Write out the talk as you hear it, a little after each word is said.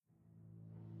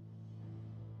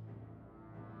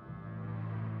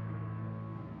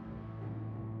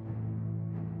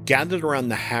Gathered around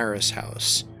the Harris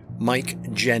house,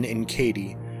 Mike, Jen, and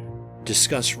Katie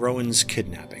discuss Rowan's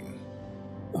kidnapping.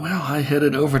 Well, I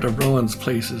headed over to Rowan's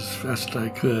place as fast as I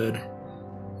could,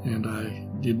 and I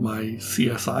did my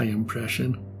CSI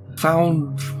impression.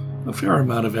 Found a fair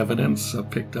amount of evidence. I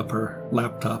picked up her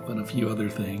laptop and a few other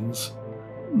things.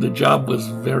 The job was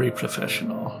very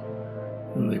professional.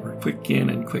 They were quick in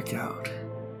and quick out.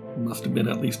 There must have been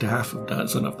at least a half a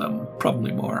dozen of them,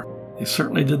 probably more. They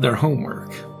certainly did their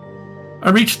homework. I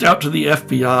reached out to the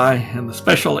FBI, and the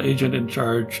special agent in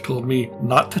charge told me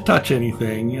not to touch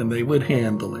anything, and they would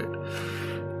handle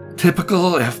it.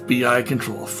 Typical FBI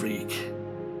control freak.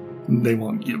 They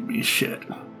won't give me shit.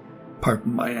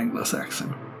 Pardon my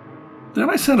Anglo-Saxon. Then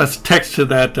I sent a text to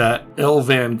that L.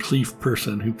 Van Cleef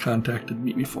person who contacted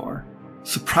me before.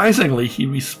 Surprisingly, he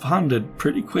responded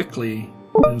pretty quickly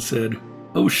and said,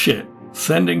 "Oh shit,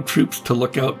 sending troops to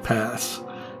Lookout Pass.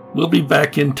 We'll be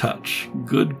back in touch.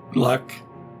 Good luck,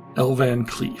 L. Van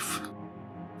Cleef."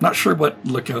 Not sure what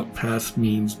Lookout Pass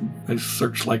means. I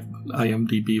searched like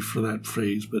IMDb for that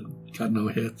phrase, but got no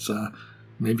hits.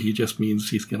 Maybe he just means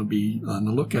he's going to be on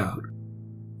the lookout.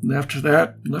 And after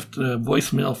that, left a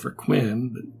voicemail for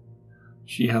Quinn, but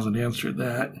she hasn't answered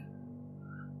that.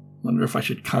 Wonder if I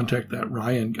should contact that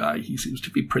Ryan guy. He seems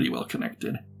to be pretty well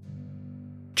connected.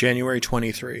 January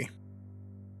 23.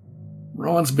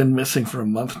 Rowan's been missing for a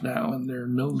month now, and there are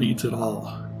no leads at all.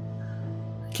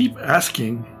 I keep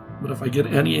asking, but if I get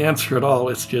any answer at all,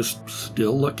 it's just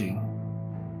still looking.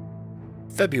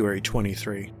 February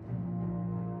 23.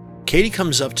 Katie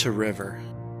comes up to River.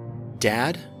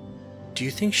 "Dad, do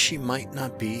you think she might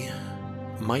not be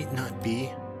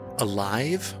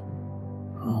alive?"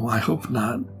 Oh, I hope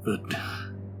not, but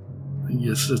I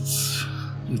guess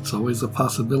it's always a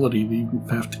possibility we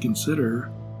have to consider.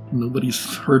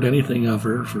 Nobody's heard anything of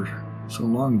her for so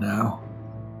long now.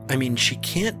 I mean, she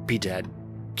can't be dead,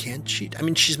 can't she? I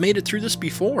mean, she's made it through this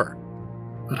before.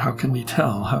 But how can we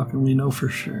tell? How can we know for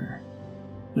sure?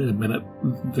 Wait a minute.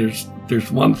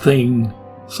 There's one thing,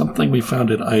 something we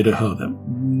found in Idaho that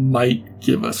might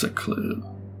give us a clue.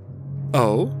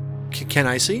 Oh? Can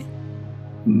I see?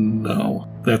 No.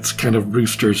 That's kind of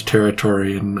Rooster's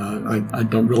territory, and I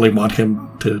don't really want him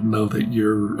to know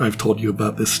that I've told you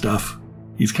about this stuff.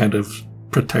 He's kind of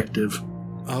protective.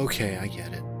 Okay, I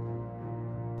get it.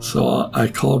 So I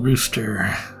call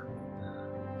Rooster.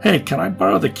 "Hey, can I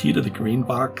borrow the key to the green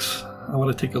box? I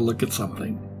want to take a look at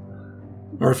something.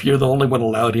 Or if you're the only one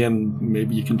allowed in,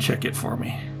 maybe you can check it for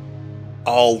me."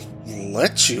 I'll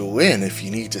let you in if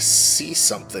you need to see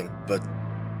something, but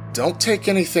don't take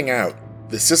anything out.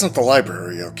 This isn't the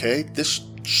library, okay? This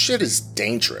shit is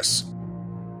dangerous.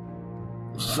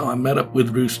 So I met up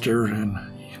with Rooster, and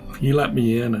he let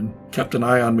me in and kept an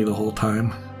eye on me the whole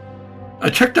time. I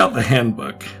checked out the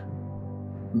handbook.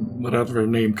 Whatever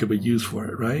name could be used for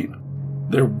it, right?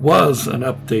 There was an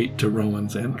update to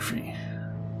Rowan's entry.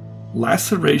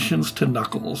 Lacerations to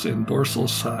knuckles in dorsal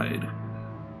side.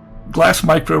 Glass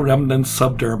microremnants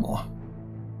subdermal.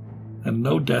 And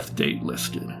no death date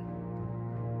listed.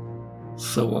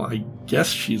 So I guess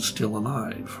she's still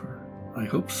alive. I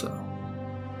hope so.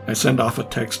 I send off a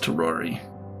text to Rory.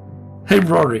 "Hey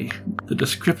Rory, the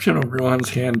description of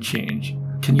Rowan's hand change.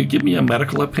 Can you give me a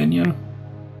medical opinion?"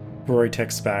 Rory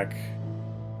texts back.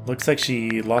 "Looks like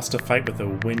she lost a fight with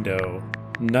a window.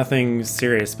 Nothing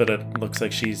serious, but it looks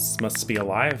like she must be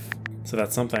alive. So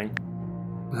that's something."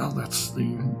 Well, that's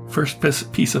the first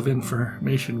piece of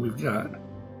information we've got.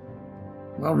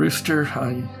 Well, Rooster,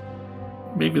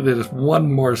 maybe there's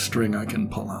one more string I can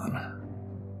pull on.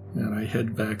 And I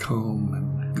head back home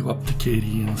and go up to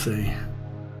Katie and say,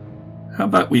 "How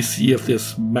about we see if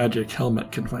this magic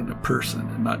helmet can find a person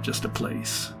and not just a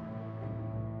place?"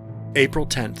 April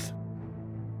 10th.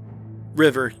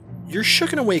 River, you're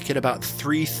shooken awake at about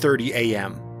 3:30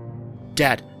 a.m.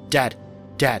 Dad,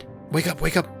 wake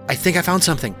up. I think I found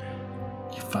something.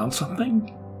 You found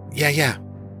something? Yeah.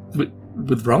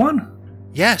 With Rowan?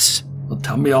 Yes. Well,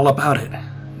 tell me all about it.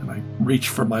 And I reach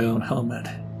for my own helmet.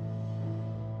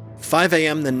 5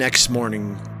 a.m. the next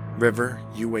morning. River,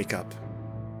 you wake up.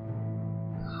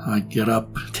 I get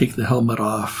up, take the helmet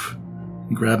off,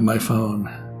 and grab my phone.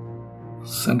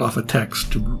 Send off a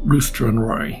text to Rooster and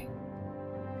Rory.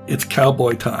 "It's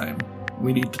cowboy time.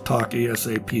 We need to talk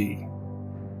ASAP.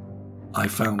 I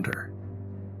found her."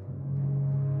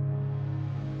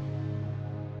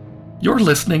 You're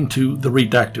listening to The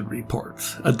Redacted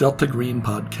Reports, a Delta Green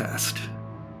podcast.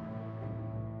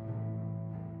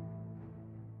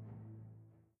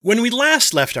 When we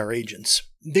last left our agents,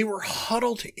 they were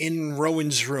huddled in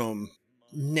Rowan's room,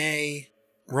 nay,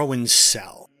 Rowan's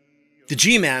cell. The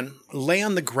G-Man lay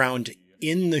on the ground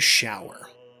in the shower,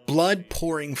 blood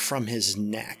pouring from his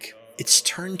neck. It's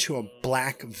turned to a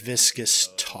black viscous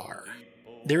tar.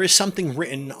 There is something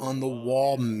written on the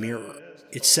wall mirror.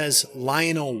 It says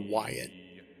Lionel Wyatt.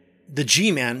 The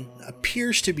G-Man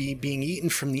appears to be being eaten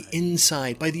from the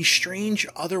inside by these strange,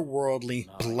 otherworldly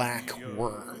black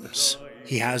worms.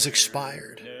 He has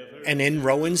expired, and in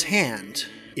Rowan's hand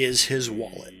is his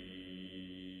wallet.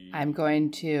 I'm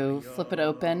going to flip it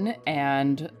open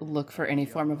and look for any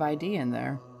form of ID in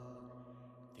there.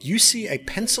 You see a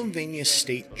Pennsylvania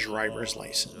state driver's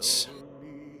license.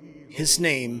 His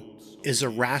name is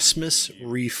Erasmus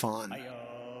Refon.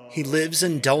 He lives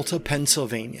in Delta,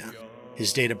 Pennsylvania.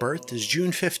 His date of birth is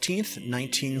June 15th,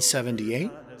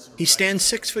 1978. He stands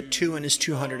 6'2" and is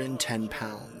 210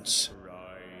 pounds.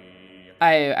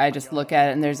 I just look at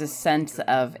it and there's a sense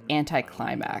of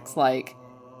anticlimax. Like,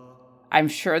 I'm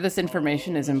sure this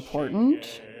information is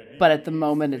important, but at the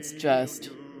moment it's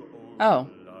just, oh,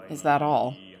 is that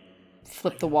all?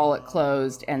 Flip the wallet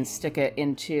closed and stick it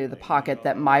into the pocket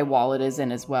that my wallet is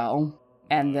in as well.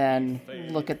 And then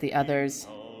look at the others.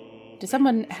 Does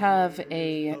someone have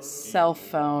a cell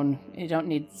phone? You don't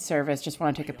need service, just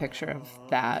want to take a picture of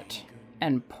that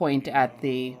and point at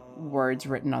the words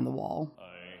written on the wall.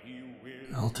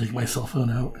 I'll take my cell phone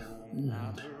out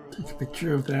and take a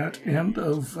picture of that and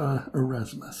of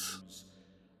Erasmus.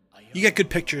 You get good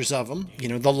pictures of him. You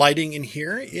know, the lighting in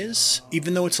here is,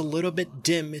 even though it's a little bit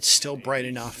dim, it's still bright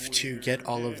enough to get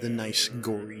all of the nice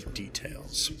gory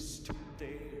details.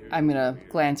 I'm going to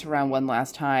glance around one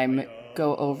last time,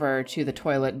 go over to the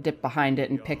toilet, dip behind it,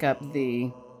 and pick up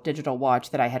the digital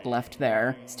watch that I had left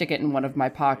there, stick it in one of my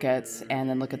pockets, and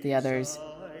then look at the others.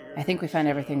 I think we found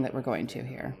everything that we're going to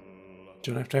here.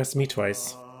 Don't have to ask me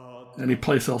twice. Any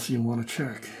place else you want to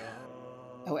check?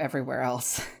 Oh, everywhere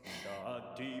else.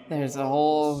 There's a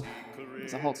whole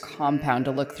compound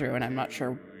to look through, and I'm not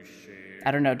sure.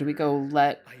 I don't know. Do we go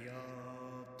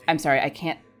I'm sorry, I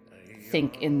can't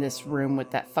think in this room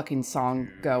with that fucking song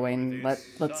going.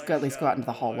 Let's go, at least go out into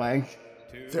the hallway.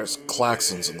 There's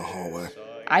klaxons in the hallway.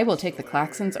 I will take the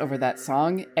klaxons over that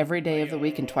song every day of the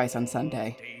week and twice on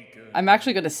Sunday. I'm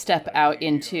actually going to step out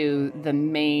into the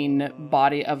main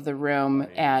body of the room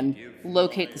and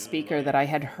locate the speaker that I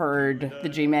had heard the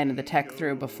G-Man and the tech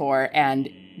through before and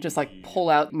just pull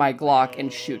out my Glock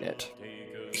and shoot it.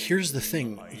 Here's the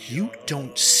thing. You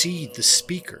don't see the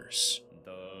speakers.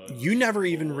 You never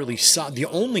even really saw. The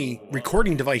only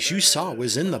recording device you saw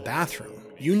was in the bathroom.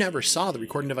 You never saw the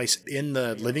recording device in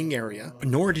the living area,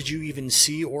 nor did you even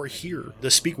see or hear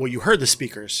the Well, you heard the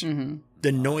speakers. Mm-hmm.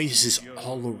 The noise is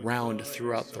all around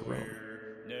throughout the room.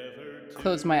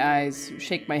 Close my eyes,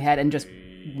 shake my head, and just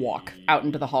walk out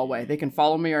into the hallway. They can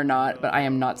follow me or not, but I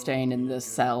am not staying in this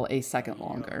cell a second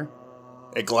longer.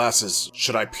 Hey, glasses,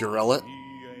 should I Purell it?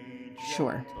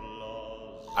 Sure.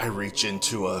 I reach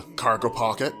into a cargo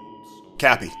pocket.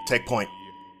 Cappy, take point.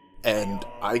 And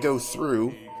I go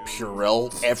through,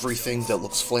 Purell everything that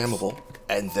looks flammable,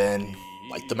 and then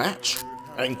light the match,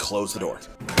 and close the door.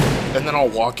 And then I'll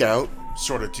walk out,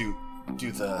 sort of do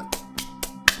the...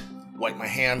 wipe my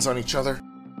hands on each other.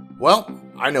 Well,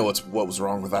 I know what was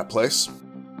wrong with that place.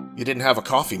 You didn't have a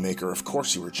coffee maker, of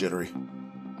course you were jittery.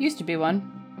 Used to be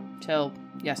one. Till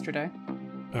yesterday.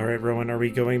 All right, Rowan, are we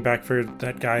going back for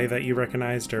that guy that you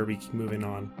recognized, or are we moving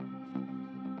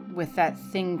on? With that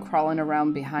thing crawling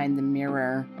around behind the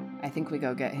mirror, I think we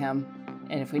go get him.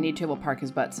 And if we need to, we'll park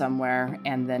his butt somewhere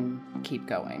and then keep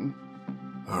going.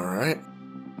 All right.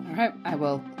 All right, I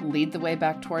will lead the way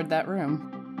back toward that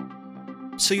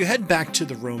room. So you head back to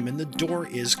the room and the door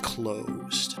is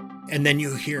closed. And then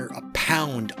you hear a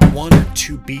pound, 1 or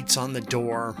 2 beats on the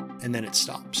door, and then it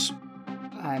stops.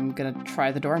 I'm gonna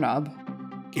try the doorknob.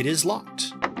 It is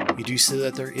locked. You do see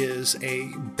that there is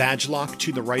a badge lock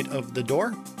to the right of the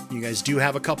door. You guys do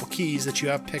have a couple keys that you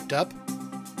have picked up.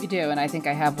 We do, and I think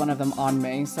I have one of them on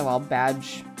me, so I'll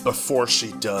badge. Before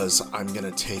she does, I'm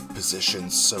gonna take position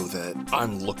so that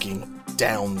I'm looking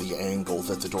down the angle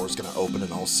that the door's gonna open,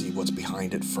 and I'll see what's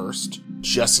behind it first.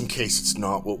 Just in case it's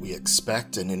not what we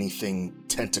expect and anything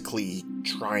tentacly,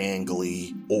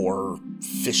 triangle-y, or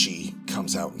fishy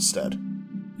comes out instead.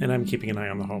 And I'm keeping an eye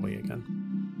on the hallway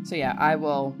again. So yeah, I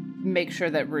will make sure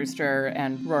that Rooster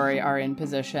and Rory are in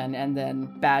position and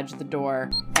then badge the door.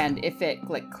 And if it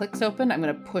clicks open, I'm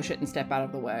going to push it and step out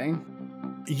of the way.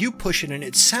 You push it and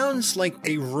it sounds like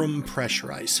a room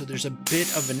pressurized, so there's a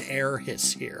bit of an air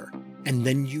hiss here. And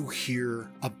then you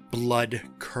hear a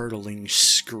blood-curdling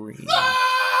scream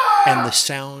and the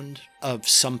sound of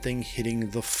something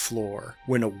hitting the floor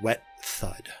when a wet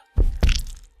thud.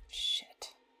 Shit.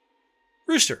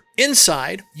 Rooster,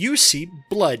 inside, you see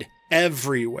blood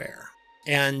everywhere.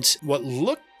 and what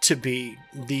looked to be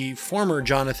the former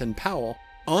Jonathan Powell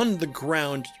on the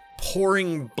ground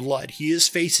pouring blood. He is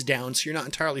face down, so you're not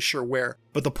entirely sure where,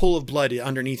 but the pool of blood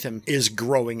underneath him is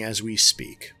growing as we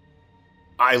speak.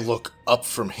 I look up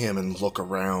from him and look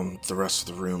around the rest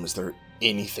of the room. Is there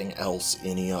anything else,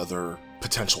 any other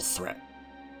potential threat?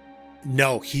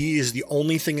 No, he is the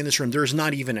only thing in this room. There's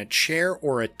not even a chair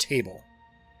or a table.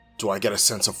 Do I get a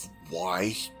sense of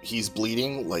why he's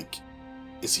bleeding? Like,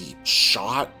 is he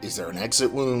shot? Is there an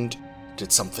exit wound?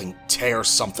 Did something tear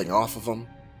something off of him?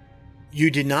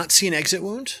 You did not see an exit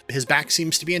wound. His back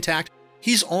seems to be intact.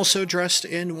 He's also dressed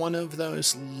in one of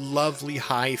those lovely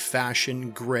high-fashion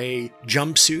gray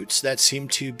jumpsuits that seem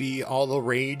to be all the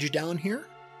rage down here.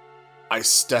 I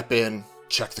step in,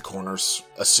 check the corners,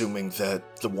 assuming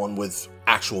that the one with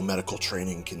actual medical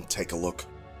training can take a look.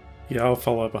 Yeah, I'll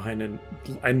follow up behind him.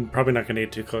 I'm probably not going to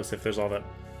get too close if there's all that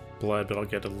blood, but I'll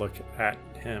get a look at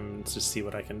him to see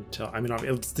what I can tell. I mean,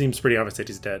 it seems pretty obvious that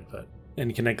he's dead, but...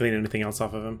 And can I glean anything else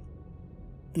off of him?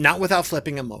 Not without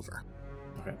flipping him over.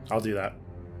 Okay, I'll do that.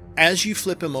 As you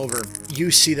flip him over,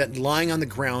 you see that lying on the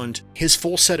ground, his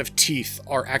full set of teeth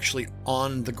are actually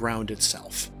on the ground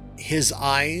itself. His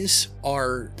eyes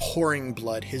are pouring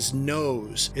blood. His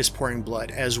nose is pouring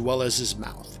blood, as well as his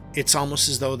mouth. It's almost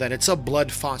as though that it's a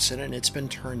blood faucet and it's been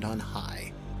turned on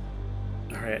high.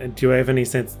 All right, and do I have any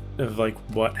sense of, like,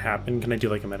 what happened? Can I do,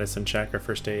 like, a medicine check or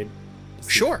first aid?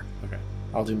 Sure. Okay,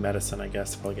 I'll do medicine, I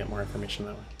guess, if I'll get more information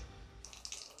that way.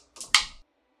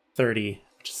 30,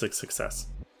 which is a success.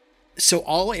 So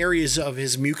all areas of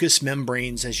his mucous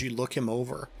membranes, as you look him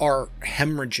over, are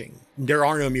hemorrhaging. There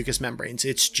are no mucous membranes.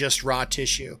 It's just raw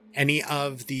tissue. Any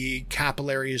of the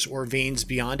capillaries or veins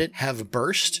beyond it have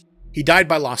burst. He died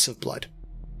by loss of blood.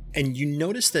 And you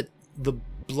notice that the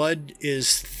blood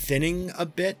is thinning a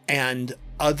bit and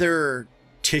other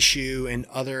tissue and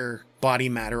other body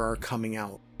matter are coming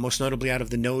out. Most notably out of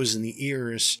the nose and the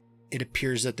ears. It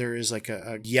appears that there is like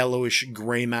a yellowish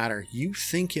gray matter. You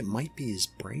think it might be his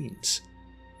brains,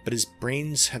 but his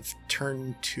brains have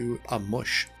turned to a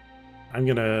mush. I'm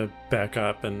going to back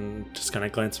up and just kind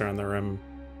of glance around the room.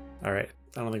 All right,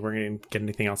 I don't think we're going to get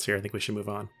anything else here. I think we should move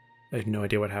on. I have no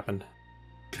idea what happened.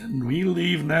 Can we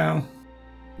leave now?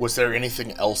 Was there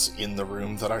anything else in the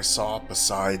room that I saw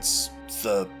besides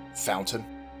the fountain?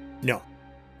 No.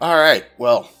 All right,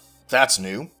 well, that's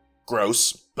new.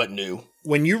 Gross, but new.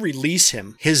 When you release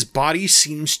him, his body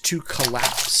seems to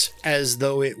collapse, as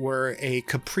though it were a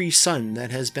Capri Sun that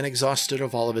has been exhausted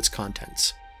of all of its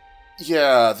contents.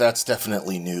 Yeah, that's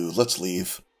definitely new. Let's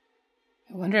leave.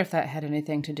 I wonder if that had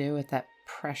anything to do with that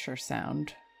pressure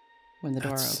sound when the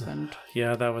door opened.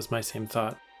 Yeah, that was my same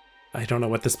thought. I don't know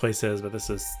what this place is, but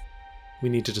we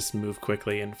need to just move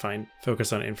quickly and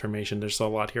focus on information. There's a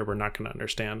lot here we're not going to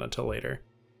understand until later.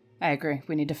 I agree.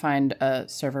 We need to find a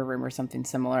server room or something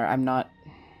similar. I'm not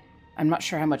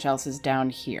sure how much else is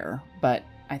down here, but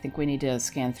I think we need to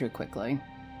scan through quickly.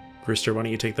 Rooster, why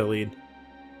don't you take the lead?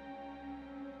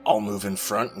 I'll move in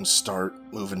front and start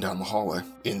moving down the hallway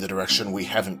in the direction we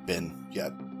haven't been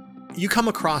yet. You come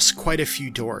across quite a few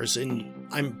doors, and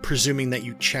I'm presuming that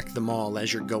you check them all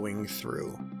as you're going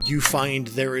through. You find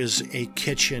there is a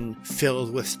kitchen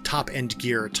filled with top-end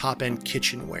gear, top-end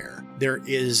kitchenware. There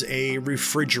is a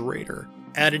refrigerator.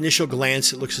 At initial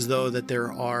glance, it looks as though that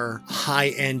there are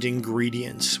high-end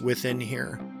ingredients within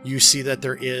here. You see that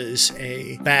there is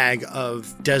a bag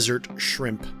of desert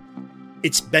shrimp.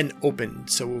 It's been opened,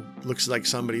 so it looks like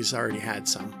somebody's already had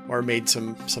some, or made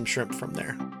some shrimp from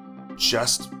there.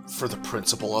 Just for the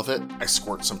principle of it, I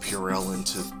squirt some Purell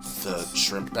into the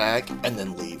shrimp bag and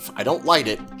then leave. I don't light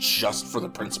it, just for the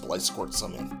principle, I squirt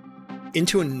some in.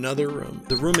 Into another room.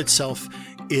 The room itself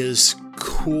is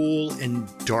cool and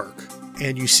dark,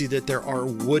 and you see that there are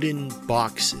wooden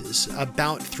boxes,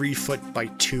 about 3 foot by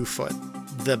 2 foot.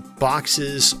 The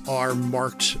boxes are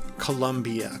marked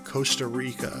Colombia, Costa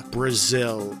Rica,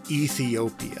 Brazil,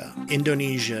 Ethiopia,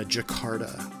 Indonesia,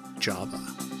 Jakarta, Java.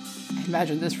 I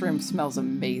imagine this room smells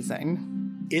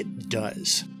amazing. It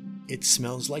does. It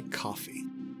smells like coffee.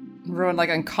 Rowan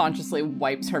unconsciously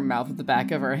wipes her mouth with the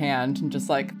back of her hand and just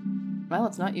well,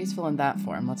 it's not useful in that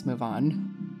form. Let's move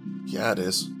on. Yeah, it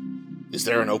is. Is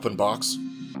there an open box?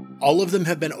 All of them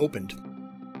have been opened.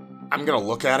 I'm gonna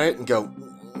look at it and go,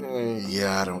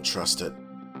 yeah, I don't trust it.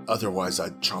 Otherwise,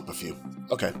 I'd chomp a few.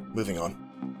 Okay, moving on.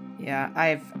 Yeah,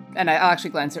 I'll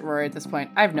actually glance at Rory at this point.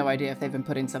 I have no idea if they've been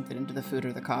putting something into the food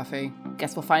or the coffee.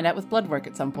 Guess we'll find out with blood work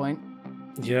at some point.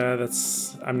 Yeah,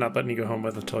 I'm not letting you go home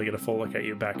with until I get a full look at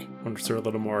you back when we're a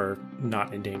little more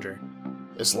not in danger.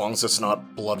 As long as it's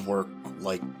not blood work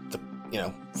like the,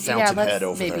 fountainhead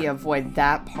over there. Maybe avoid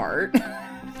that part.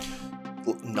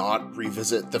 not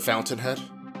revisit the fountainhead?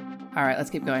 All right, let's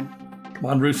keep going. Come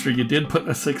on, Rooster, you did put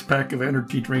a 6-pack of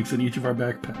energy drinks in each of our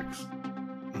backpacks.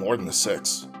 More than the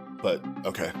 6, but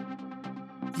okay.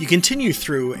 You continue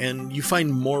through and you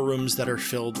find more rooms that are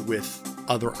filled with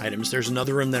other items. There's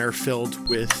another room that are filled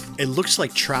with, it looks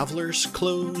like traveler's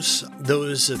clothes.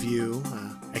 Those of you,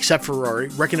 except for Rory,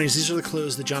 recognize these are the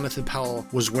clothes that Jonathan Powell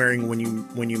was wearing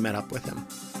when you met up with him.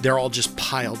 They're all just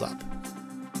piled up.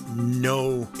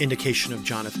 No indication of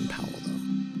Jonathan Powell, though.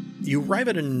 You arrive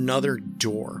at another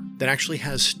door that actually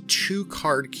has 2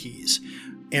 card keys.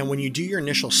 And when you do your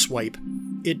initial swipe,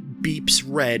 it beeps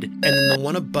red, and then the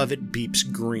one above it beeps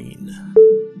green.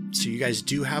 So you guys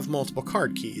do have multiple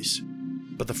card keys,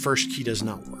 but the first key does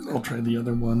not work. I'll try the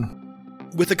other one.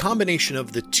 With a combination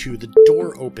of the 2, the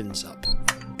door opens up,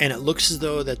 and it looks as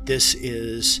though that this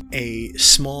is a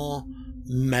small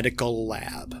medical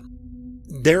lab.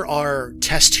 There are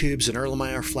test tubes and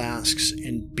Erlenmeyer flasks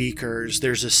and beakers.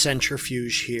 There's a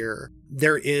centrifuge here.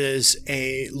 There is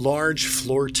a large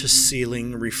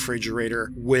floor-to-ceiling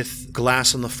refrigerator with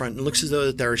glass on the front. It looks as though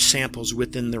that there are samples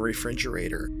within the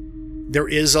refrigerator. There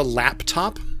is a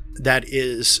laptop that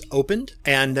is opened,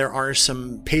 and there are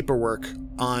some paperwork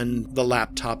on the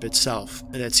laptop itself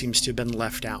that seems to have been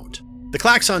left out. The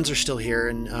klaxons are still here,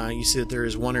 and you see that there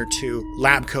is 1 or 2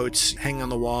 lab coats hanging on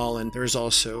the wall, and there's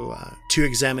also 2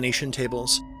 examination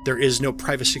tables. There is no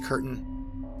privacy curtain.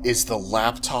 Is the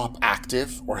laptop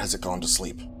active, or has it gone to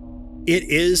sleep? It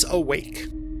is awake.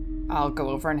 I'll go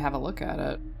over and have a look at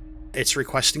it. It's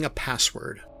requesting a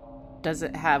password. Does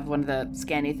it have one of the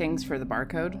scanny things for the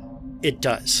barcode? It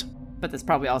does. But this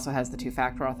probably also has the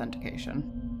 2-factor authentication.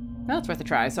 Well, it's worth a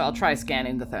try, so I'll try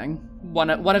scanning the thing. One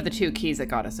of the 2 keys that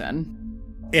got us in.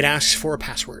 It asks for a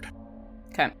password.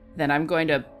 Okay. Then I'm going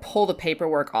to pull the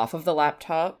paperwork off of the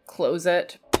laptop, close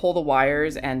it, pull the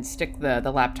wires, and stick the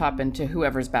laptop into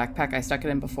whoever's backpack I stuck it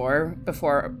in before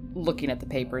looking at the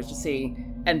papers to see,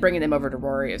 and bringing them over to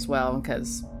Rory as well,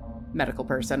 because medical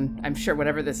person. I'm sure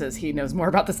whatever this is, he knows more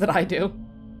about this than I do.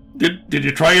 Did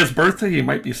you try his birthday? He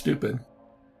might be stupid.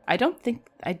 I don't think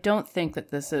that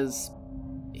this is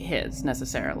his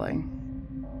necessarily.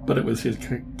 But it was his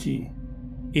key.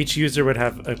 Each user would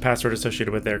have a password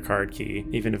associated with their card key,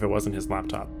 even if it wasn't his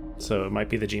laptop. So it might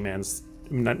be the G-Man's,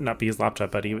 not be his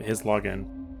laptop, but his login.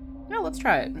 No, let's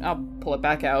try it. I'll pull it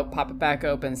back out, pop it back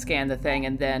open, scan the thing,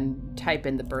 and then type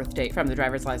in the birth date from the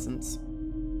driver's license.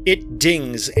 It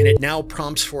dings, and it now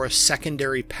prompts for a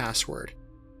secondary password.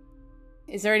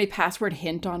 Is there any password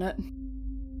hint on it?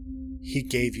 He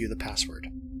gave you the password.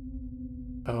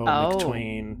 Oh.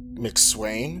 McTwain.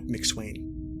 McSwain?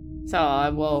 So I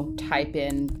will type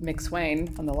in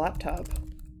McSwain on the laptop.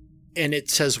 And it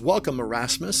says, "Welcome,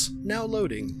 Erasmus. Now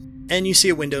loading." And you see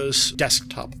a Windows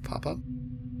desktop pop up.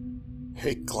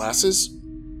 Hey, Glasses?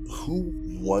 Who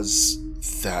was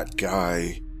that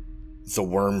guy, the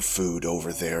worm food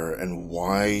over there, and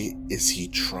why is he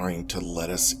trying to let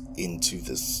us into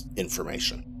this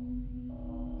information?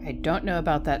 I don't know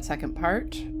about that second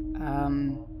part.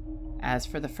 As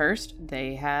for the first,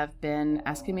 they have been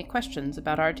asking me questions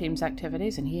about our team's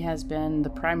activities, and he has been the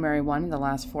primary one in the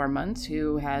last 4 months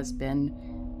who has been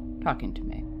talking to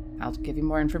me. I'll give you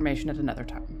more information at another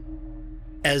time.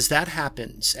 As that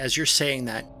happens, as you're saying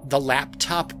that, the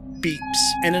laptop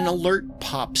beeps and an alert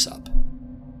pops up.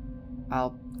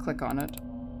 I'll click on it.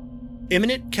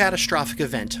 Imminent catastrophic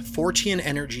event, Fortean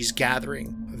Energies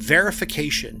gathering.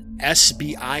 Verification,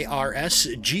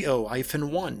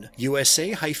 SBIRSGO-1,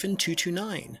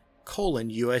 USA-229,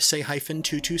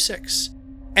 USA-226.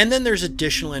 And then there's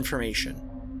additional information.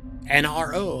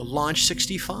 NRO, Launch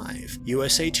 65,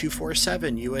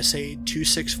 USA-247,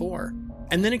 USA-264.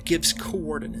 And then it gives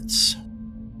coordinates.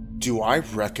 Do I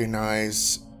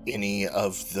recognize any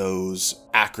of those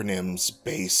acronyms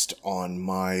based on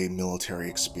my military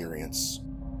experience?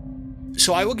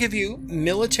 So I will give you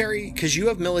military, because you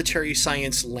have military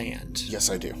science land. Yes,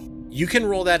 I do. You can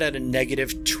roll that at a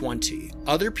 -20.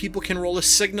 Other people can roll a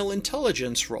signal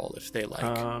intelligence roll if they like.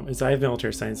 As I have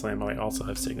military science land, but I also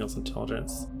have signals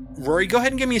intelligence. Rory, go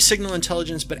ahead and give me a signal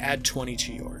intelligence, but add 20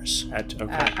 to yours.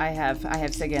 Okay. I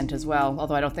have SIGINT as well,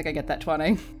 although I don't think I get that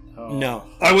 20. Oh. No.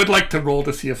 I would like to roll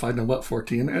to see if I know what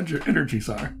 14 energies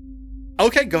are.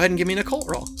 Okay, go ahead and give me an occult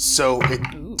roll. So it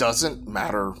doesn't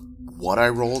matter what I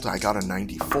rolled. I got a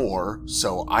 94,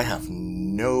 so I have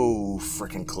no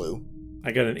freaking clue.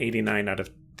 I got an 89 out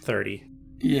of 30.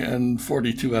 Yeah, and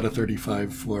 42 out of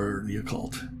 35 for the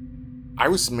occult. I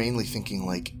was mainly thinking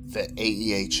like the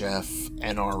AEHF,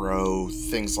 NRO,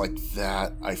 things like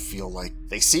that. I feel like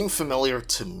they seem familiar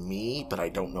to me, but I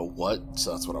don't know what,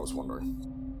 so that's what I was wondering.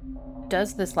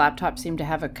 Does this laptop seem to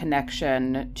have a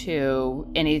connection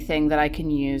to anything that I can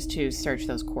use to search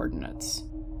those coordinates?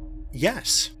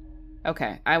 Yes.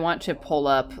 Okay, I want to pull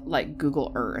up, like,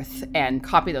 Google Earth and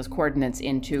copy those coordinates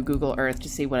into Google Earth to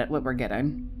see what we're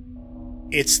getting.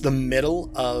 It's the middle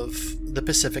of the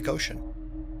Pacific Ocean.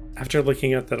 After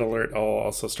looking at that alert, I'll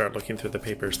also start looking through the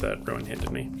papers that Rowan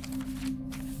handed me.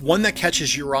 One that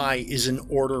catches your eye is an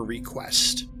order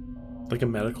request. Like a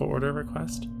medical order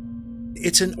request?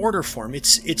 It's an order form.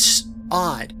 It's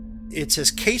odd. It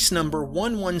says case number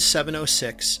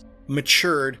 11706,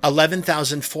 matured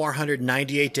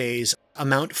 11,498 days,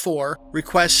 amount 4,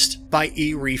 request by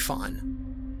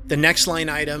e-refund. The next line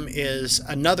item is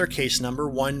another case number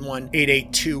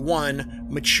 118821,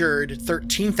 matured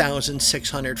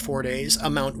 13,604 days,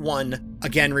 amount 1,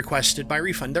 again requested by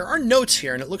refund. There are notes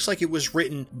here, and it looks like it was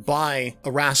written by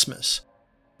Erasmus.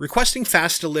 Requesting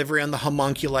fast delivery on the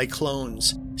homunculi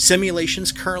clones.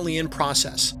 Simulations currently in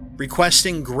process.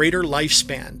 Requesting greater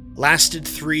lifespan. Lasted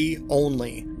 3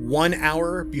 only. 1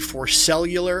 hour before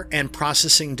cellular and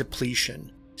processing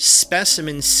depletion.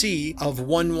 Specimen C of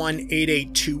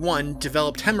 118821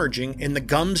 developed hemorrhaging in the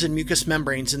gums and mucous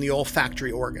membranes in the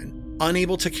olfactory organ.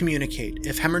 Unable to communicate.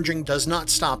 If hemorrhaging does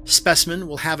not stop, specimen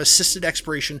will have assisted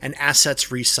expiration and assets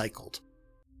recycled.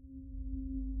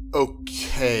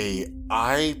 Okay,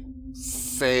 I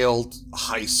failed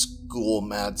high school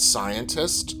mad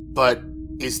scientist, but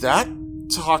is that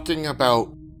talking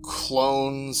about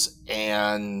clones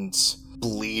and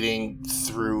bleeding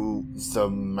through the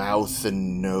mouth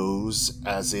and nose,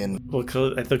 as in... Well,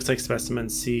 it looks like specimen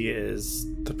C is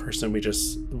the person we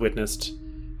just witnessed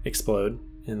explode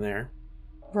in there.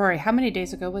 Rory, how many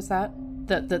days ago was that?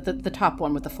 The top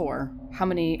one with the 4. How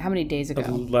many days ago?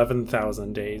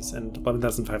 11,000 days and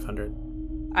 11,500.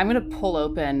 I'm going to pull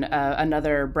open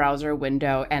another browser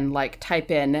window and, like,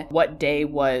 type in what day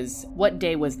was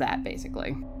that,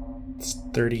 basically. It's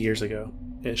 30 years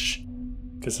ago-ish,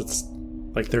 because it's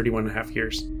like 31 and a half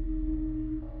years.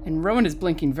 And Rowan is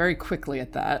blinking very quickly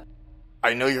at that.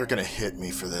 I know you're going to hit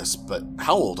me for this, but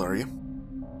how old are you?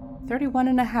 31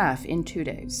 and a half in 2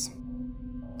 days.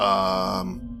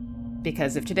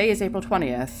 Because if today is April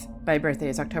 20th, my birthday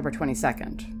is October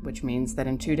 22nd, which means that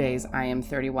in 2 days I am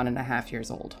 31 and a half years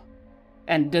old.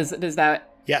 And does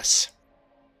that... Yes.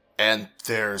 And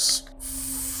there's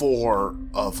 4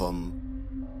 of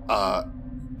them.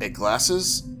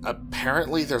 Glasses?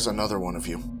 Apparently there's another one of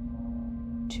you.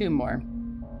 2 more.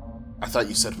 I thought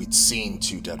you said we'd seen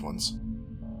 2 dead ones.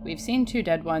 We've seen 2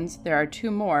 dead ones. There are 2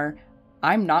 more.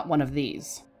 I'm not one of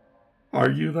these. Are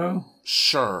you, though?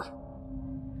 Sure.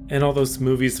 In all those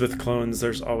movies with clones,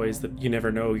 there's always the you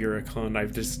never know you're a clone.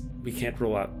 We can't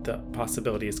rule out the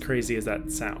possibility, as crazy as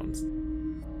that sounds. I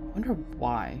wonder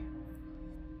why.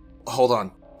 Hold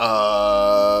on.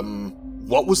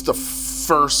 What was the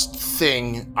first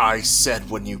thing I said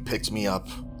when you picked me up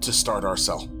to start our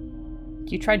cell?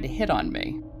 You tried to hit on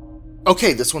me.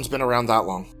 Okay, this one's been around that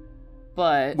long.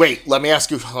 But... Wait, let me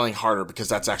ask you something harder, because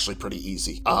that's actually pretty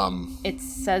easy. It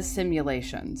says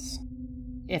simulations.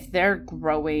 If they're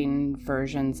growing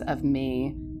versions of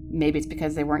me, maybe it's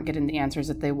because they weren't getting the answers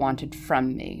that they wanted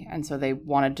from me, and so they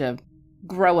wanted to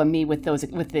grow a me with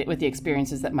the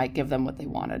experiences that might give them what they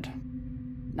wanted.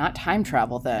 Not time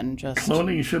travel, then. Just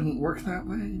cloning shouldn't work that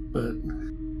way, but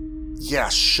yeah,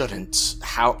 shouldn't.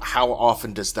 How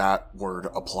often does that word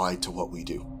apply to what we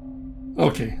do?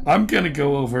 Okay, I'm gonna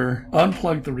go over,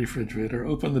 unplug the refrigerator,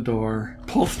 open the door,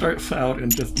 pull stuff out,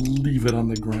 and just leave it on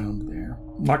the ground there.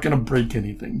 I'm not gonna break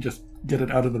anything, just get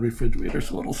it out of the refrigerator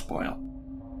so it'll spoil.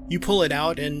 You pull it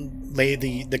out and lay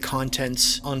the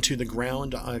contents onto the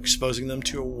ground, exposing them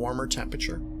to a warmer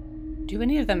temperature. Do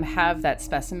any of them have the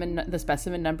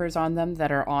specimen numbers on them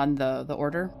that are on the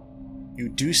order? You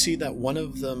do see that one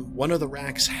of the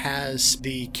racks has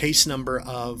the case number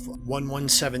of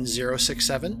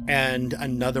 117067, and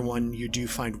another one you do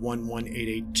find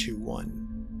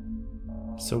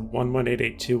 118821. So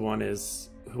 118821 is,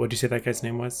 what did you say that guy's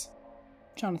name was?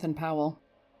 Jonathan Powell.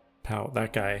 Powell,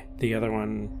 that guy. The other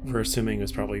one we're assuming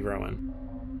was probably Rowan.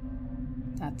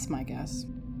 That's my guess.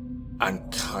 I'm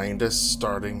kinda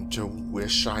starting to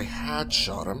wish I had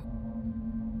shot him.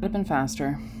 Would have been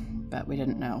faster, but we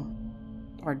didn't know.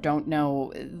 Or don't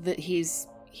know that he's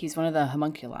one of the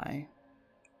homunculi.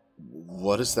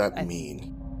 What does that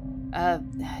mean?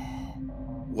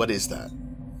 What is that?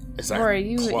 Is that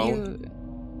clone?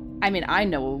 I mean, I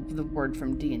know the word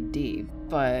from D&D,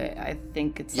 but I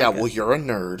think it's you're a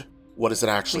nerd. What does it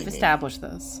actually mean? We've established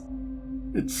this.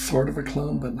 It's sort of a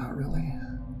clone, but not really.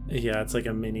 Yeah, it's like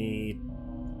a mini...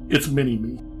 It's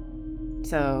mini-me.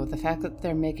 So the fact that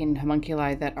they're making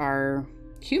homunculi that are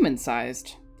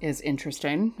Human-sized is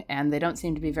interesting, and they don't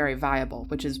seem to be very viable,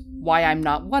 which is why I'm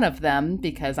not one of them,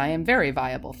 because I am very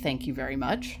viable. Thank you very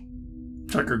much.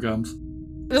 Tucker gums.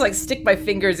 Just stick my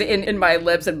fingers in my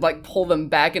lips and pull them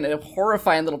back in a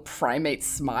horrifying little primate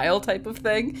smile type of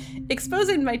thing,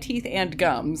 exposing my teeth and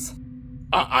gums.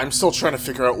 I'm still trying to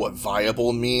figure out what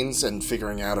viable means and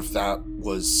figuring out if that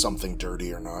was something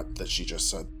dirty or not that she just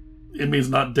said. It means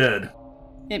not dead.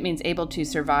 It means able to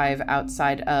survive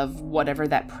outside of whatever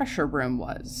that pressure room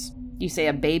was. You say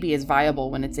a baby is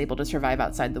viable when it's able to survive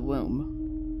outside the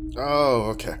womb. Oh,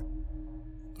 okay.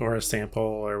 Or a sample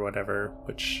or whatever,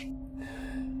 which...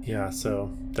 Yeah,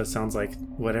 so that sounds like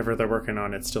whatever they're working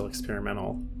on, it's still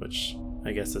experimental, which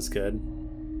I guess is good.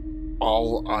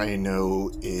 All I know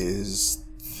is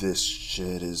this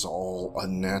shit is all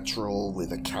unnatural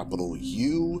with a capital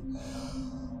U.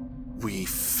 We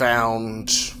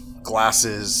found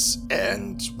glasses,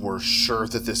 and we're sure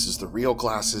that this is the real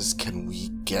glasses. Can we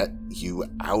get you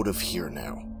out of here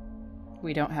now?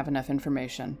 We don't have enough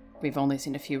information. We've only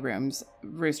seen a few rooms.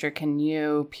 Rooster, can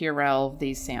you Purell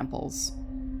these samples?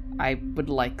 I would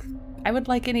like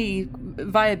any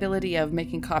viability of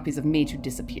making copies of me to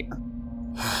disappear.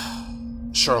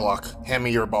 Sherlock, hand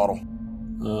me your bottle.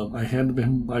 I hand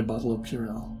him my bottle of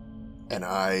Purell. And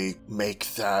I make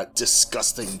that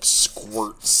disgusting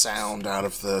squirt sound out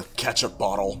of the ketchup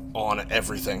bottle on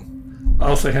everything. I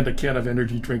also hand a can of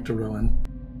energy drink to Rowan.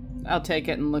 I'll take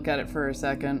it and look at it for a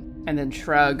second, and then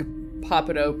shrug, pop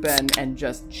it open, and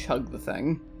just chug the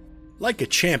thing. Like a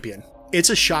champion. It's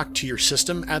a shock to your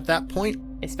system at that point.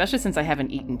 Especially since I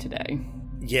haven't eaten today.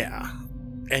 Yeah.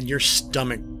 And your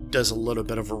stomach does a little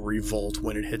bit of a revolt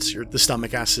when it hits the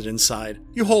stomach acid inside.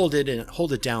 You hold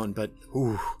it down, but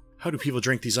ooh, how do people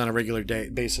drink these on a regular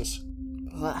basis?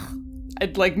 Ugh.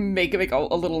 I'd make a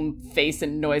little face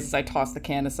and noise as I toss the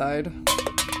can aside.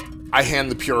 I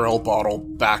hand the Purell bottle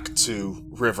back to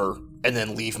River and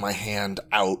then leave my hand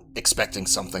out expecting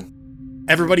something.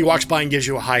 Everybody walks by and gives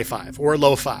you a high five or a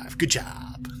low five. Good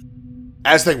job.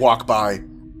 As they walk by,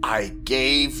 I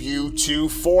gave you 2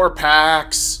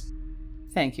 4-packs.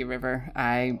 Thank you, River.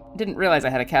 I didn't realize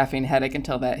I had a caffeine headache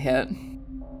until that hit.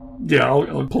 Yeah,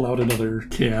 I'll pull out another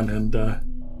can and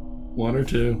 1 or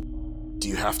 2. Do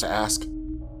you have to ask?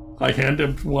 I hand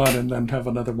him one and then have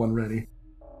another one ready.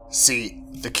 See,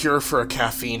 the cure for a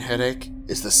caffeine headache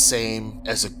is the same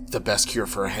as the best cure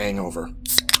for a hangover.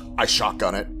 I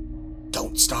shotgun it.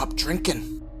 Don't stop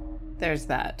drinking. There's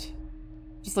that.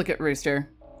 Just look at Rooster.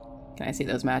 Can I see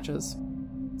those matches?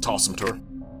 Toss them to her.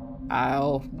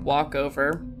 I'll walk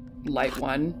over, light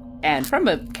one, and from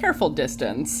a careful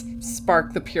distance,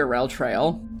 spark the Purell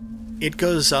trail. It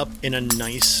goes up in a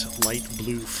nice light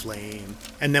blue flame.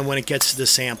 And then when it gets to the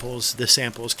samples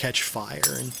catch fire,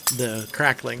 and the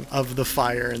crackling of the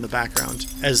fire in the background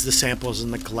as the samples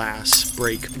in the glass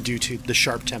break due to the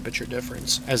sharp temperature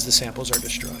difference as the samples are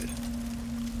destroyed.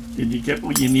 Did you get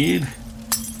what you need?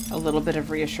 A little bit of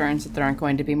reassurance that there aren't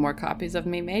going to be more copies of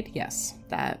me made? Yes,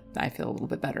 that I feel a little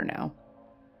bit better now.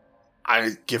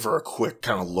 I give her a quick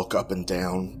kind of look up and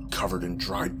down, covered in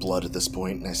dried blood at this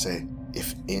point, and I say,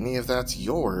 if any of that's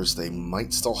yours, they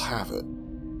might still have it.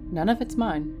 None of it's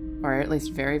mine, or at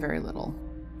least very, very little.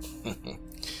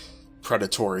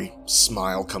 Predatory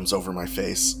smile comes over my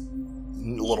face.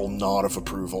 A little nod of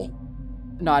approval.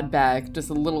 Nod back, just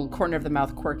a little corner of the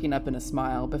mouth quirking up in a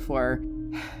smile before...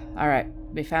 All right,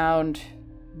 we found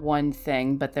one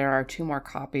thing, but there are 2 more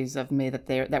copies of me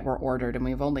that were ordered, and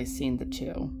we've only seen the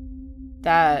 2.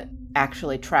 That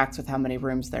actually tracks with how many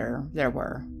rooms there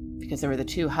were, because there were the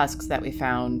 2 husks that we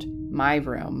found, my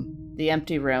room, the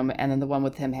empty room, and then the one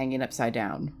with him hanging upside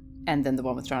down, and then the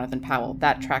one with Jonathan Powell.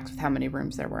 That tracks with how many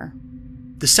rooms there were.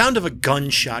 The sound of a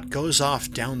gunshot goes off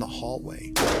down the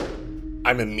hallway.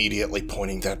 I'm immediately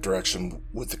pointing that direction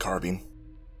with the carbine.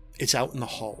 It's out in the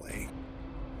hallway.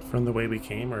 From the way we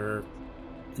came, or?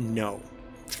 No,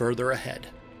 further ahead.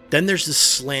 Then there's the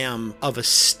slam of a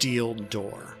steel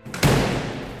door.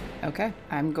 Okay,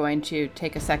 I'm going to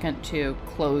take a second to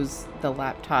close the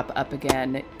laptop up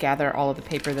again, gather all of the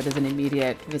paper that is in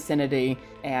immediate vicinity,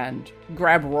 and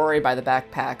grab Rory by the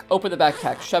backpack, open the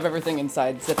backpack, shove everything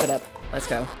inside, zip it up. Let's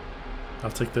go.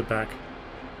 I'll take the back.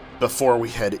 Before we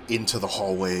head into the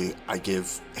hallway, I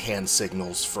give hand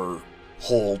signals for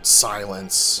hold,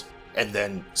 silence, and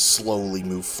then slowly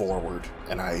move forward,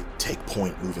 and I take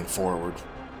point moving forward.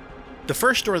 The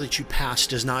first door that you pass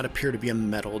does not appear to be a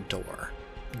metal door.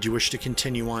 Do you wish to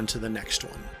continue on to the next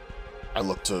one? I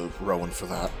look to Rowan for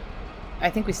that. I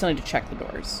think we still need to check the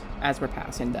doors as we're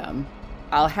passing them.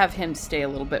 I'll have him stay a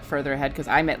little bit further ahead because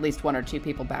I'm at least 1 or 2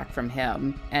 people back from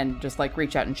him, and just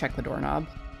reach out and check the doorknob.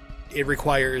 It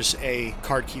requires a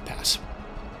card key pass.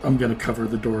 I'm going to cover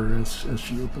the door as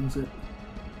she opens it.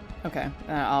 Okay,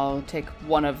 I'll take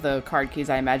one of the card keys.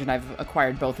 I imagine I've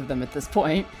acquired both of them at this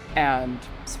point, and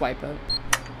swipe it.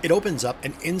 It opens up,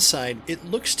 and inside, it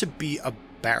looks to be a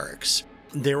barracks.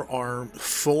 There are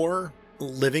 4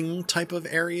 living type of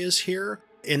areas here.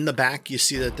 In the back, you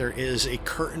see that there is a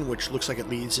curtain which looks like it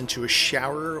leads into a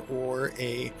shower or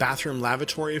a bathroom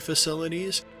lavatory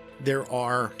facilities. There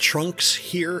are trunks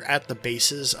here at the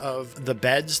bases of the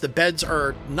beds. The beds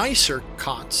are nicer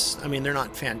cots. I mean, they're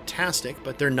not fantastic,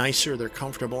 but they're nicer, they're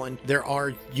comfortable, and there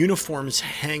are uniforms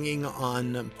hanging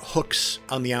on hooks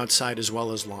on the outside as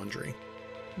well as laundry.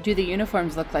 Do the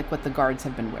uniforms look like what the guards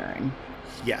have been wearing?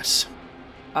 Yes.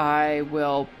 I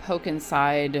will poke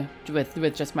inside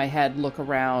with just my head, look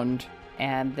around,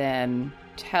 and then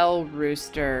tell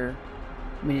Rooster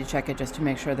we need to check it just to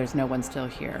make sure there's no one still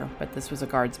here, but this was a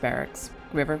guard's barracks.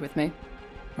 River, with me?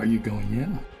 Are you going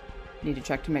in? Need to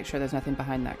check to make sure there's nothing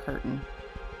behind that curtain.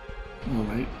 All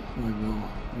right,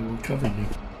 I will cover you.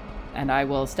 And I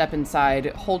will step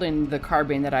inside holding the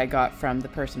carbine that I got from the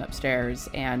person upstairs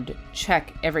and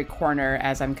check every corner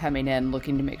as I'm coming in,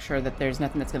 looking to make sure that there's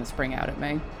nothing that's going to spring out at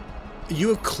me. You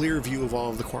have clear view of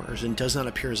all of the corners, and it does not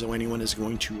appear as though anyone is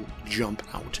going to jump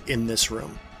out in this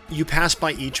room. You pass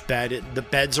by each bed. The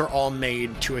beds are all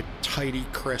made to a tidy,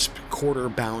 crisp, quarter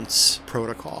bounce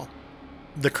protocol.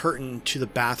 The curtain to the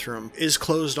bathroom is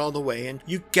closed all the way, and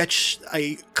you get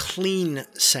a clean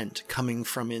scent coming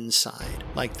from inside,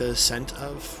 like the scent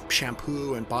of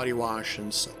shampoo and body wash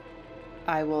and so.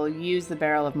 I will use the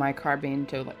barrel of my carbine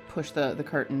to push the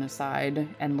curtain aside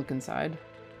and look inside.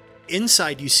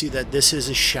 Inside, you see that this is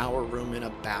a shower room in a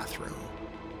bathroom.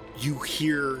 You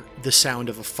hear the sound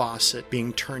of a faucet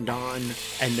being turned on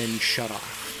and then shut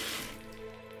off.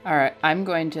 All right, I'm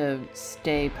going to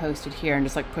stay posted here and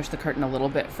just push the curtain a little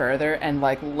bit further and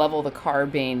level the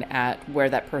carbine at where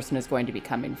that person is going to be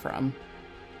coming from.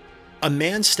 A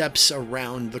man steps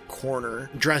around the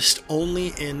corner, dressed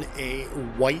only in a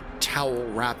white towel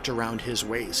wrapped around his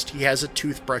waist. He has a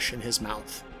toothbrush in his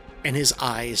mouth, and his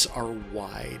eyes are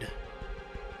wide.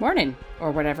 Morning,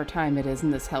 or whatever time it is in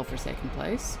this hell-forsaken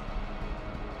place.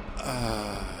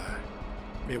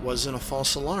 It wasn't a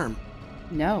false alarm.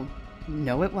 No,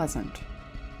 it wasn't.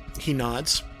 He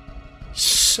nods.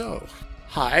 So,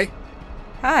 hi.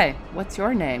 Hi, what's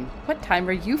your name? What time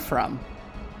are you from?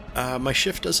 My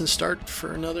shift doesn't start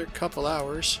for another couple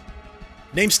hours.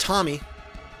 Name's Tommy.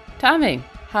 Tommy,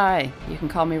 hi, you can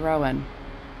call me Rowan.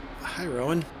 Hi,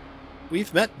 Rowan.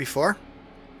 We've met before.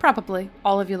 Probably.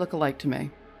 All of you look alike to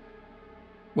me.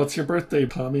 What's your birthday,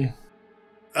 Tommy?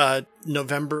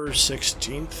 November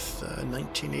 16th,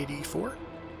 1984.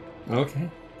 Okay.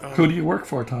 Who do you work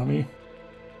for, Tommy?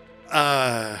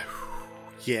 Yeah,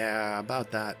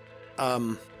 about that.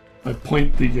 I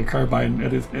point the carbine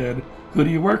at his head. Who do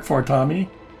you work for, Tommy?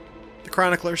 The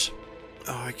Chroniclers.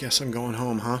 Oh, I guess I'm going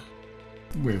home, huh?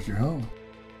 Where's your home?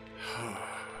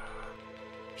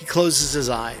 He closes his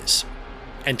eyes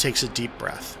and takes a deep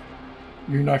breath.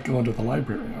 You're not going to the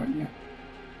library, are you?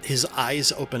 His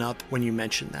eyes open up when you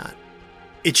mention that.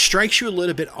 It strikes you a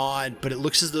little bit odd, but it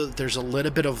looks as though there's a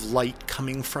little bit of light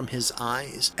coming from his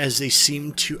eyes as they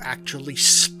seem to actually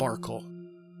sparkle.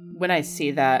 When I see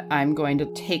that, I'm going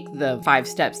to take the 5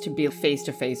 steps to be face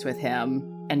to face with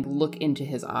him and look into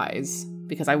his eyes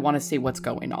because I want to see what's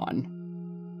going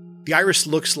on. The iris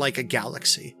looks like a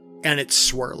galaxy and it's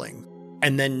swirling.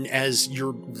 And then as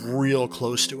you're real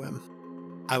close to him,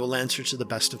 I will answer to the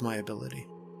best of my ability.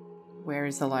 Where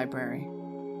is the library?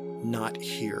 Not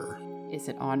here. Is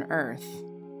it on Earth?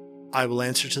 I will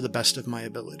answer to the best of my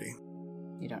ability.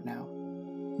 You don't know.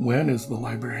 When is the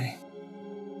library?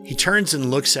 He turns and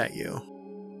looks at you.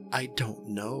 I don't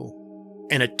know.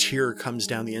 And a tear comes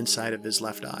down the inside of his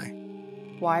left eye.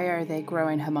 Why are they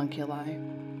growing homunculi?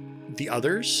 The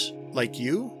others, like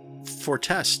you, for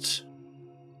tests.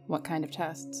 What kind of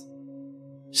tests?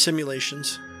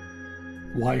 Simulations.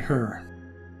 Why her?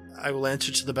 I will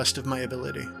answer to the best of my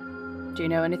ability. Do you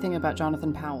know anything about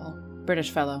Jonathan Powell?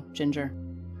 British fellow, ginger.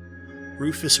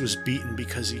 Rufus was beaten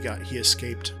because he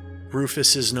escaped.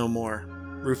 Rufus is no more.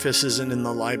 Rufus isn't in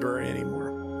the library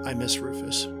anymore. I miss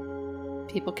Rufus.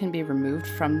 People can be removed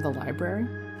from the library?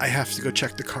 I have to go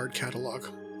check the card catalog.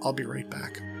 I'll be right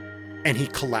back. And he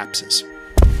collapses.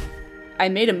 I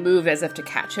made a move as if to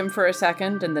catch him for a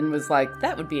second and then was like,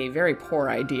 that would be a very poor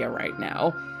idea right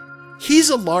now. He's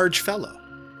a large fellow.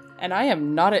 And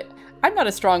I'm not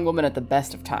a strong woman at the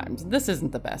best of times. This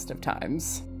isn't the best of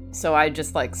times. So I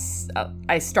just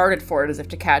I started for it as if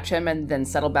to catch him and then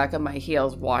settle back on my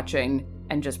heels watching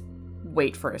and just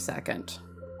wait for a second.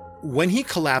 When he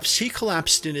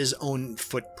collapsed in his own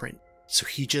footprint. So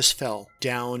he just fell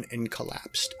down and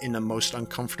collapsed in the most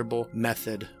uncomfortable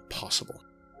method possible.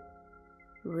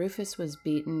 Rufus was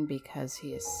beaten because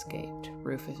he escaped.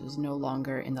 Rufus was no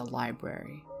longer in the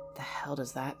library. The hell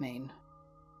does that mean?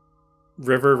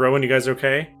 River, Rowan, you guys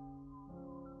okay?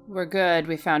 We're good.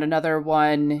 We found another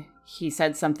one. He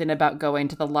said something about going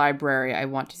to the library. I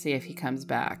want to see if he comes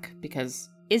back. Because,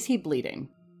 is he bleeding?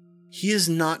 He is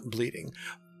not bleeding.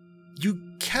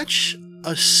 You catch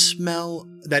a smell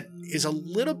that is a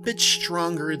little bit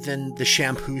stronger than the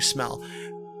shampoo smell.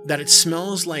 That it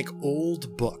smells like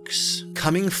old books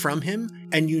coming from him,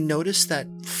 and you notice that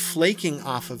flaking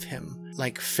off of him,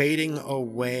 like fading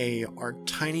away, are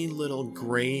tiny little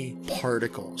gray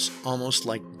particles, almost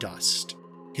like dust.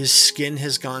 His skin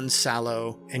has gone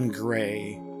sallow and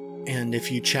gray, and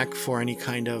if you check for any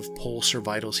kind of pulse or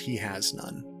vitals, he has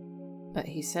none. But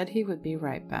he said he would be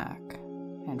right back.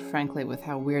 And frankly, with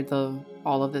how weird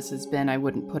all of this has been, I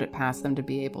wouldn't put it past them to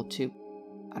be able to,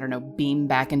 I don't know, beam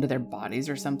back into their bodies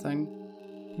or something.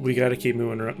 We gotta keep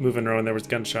moving, Rowan. There was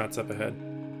gunshots up ahead.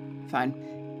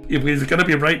 Fine. If he's gonna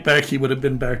be right back, he would have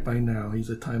been back by now. He's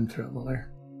a time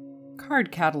traveler.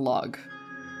 Card catalog.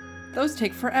 Those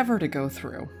take forever to go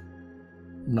through.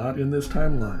 Not in this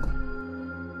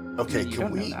timeline. Okay,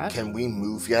 can we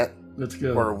move yet? Let's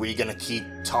go. Or are we gonna keep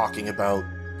talking about...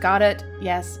 Got it.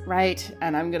 Yes, right.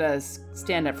 And I'm gonna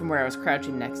stand up from where I was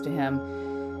crouching next to him.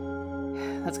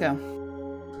 Let's go.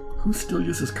 Who still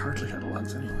uses card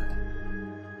catalogs anyway?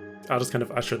 I'll just kind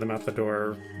of usher them out the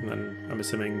door, and then I'm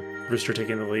assuming Rooster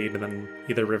taking the lead, and then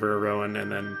either River or Rowan,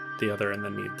 and then the other, and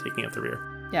then me taking up the rear.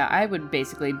 Yeah, I would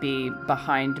basically be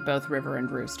behind both River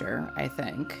and Rooster, I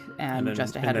think, and then,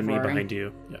 just ahead of me Rory. Behind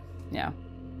you. Yeah. Yeah.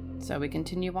 So we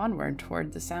continue onward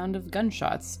toward the sound of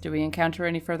gunshots. Do we encounter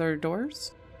any further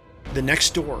doors? The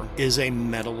next door is a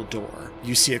metal door.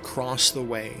 You see across the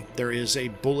way, there is a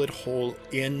bullet hole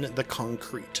in the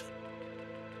concrete.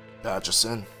 Badge us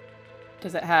in.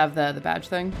 Does it have the badge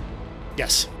thing?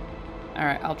 Yes. All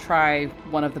right, I'll try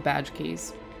one of the badge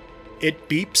keys. It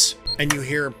beeps, and you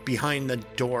hear behind the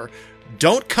door,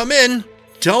 "Don't come in!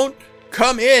 Don't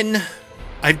come in!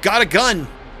 I've got a gun!"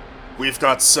 We've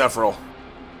got several.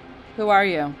 Who are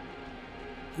you?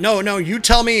 No, you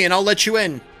tell me and I'll let you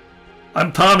in.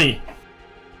 I'm Tommy.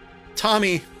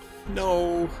 Tommy.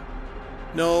 No,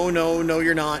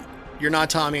 you're not. You're not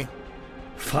Tommy.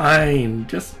 Fine.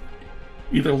 Just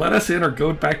either let us in or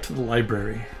go back to the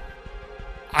library.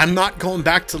 I'm not going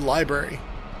back to the library.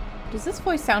 Does this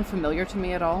voice sound familiar to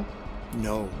me at all?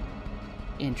 No.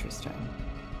 Interesting.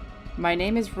 My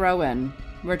name is Rowan.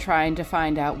 We're trying to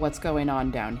find out what's going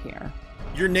on down here.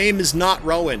 Your name is not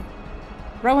Rowan.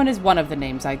 Rowan is one of the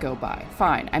names I go by.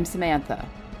 Fine, I'm Samantha.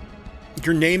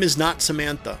 Your name is not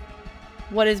Samantha.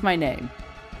 What is my name?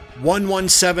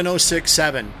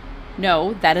 117067.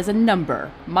 No, that is a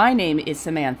number. My name is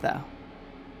Samantha.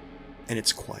 And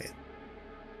it's quiet.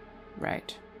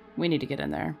 Right. We need to get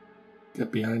in there.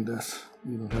 Get behind us.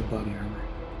 We don't have body armor.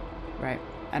 Right.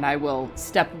 And I will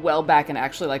step well back and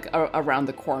actually around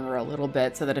the corner a little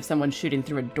bit so that if someone's shooting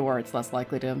through a door, it's less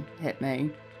likely to hit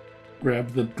me.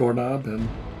 Grab the doorknob and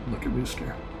look at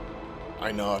Rooster.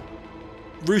 I nod.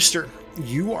 Rooster,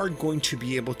 you are going to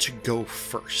be able to go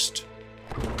first.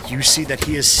 You see that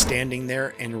he is standing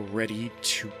there and ready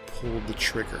to pull the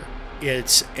trigger.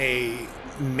 It's a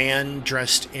man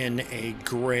dressed in a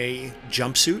gray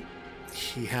jumpsuit.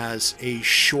 He has a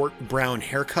short brown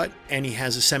haircut, and he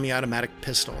has a semi-automatic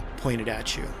pistol pointed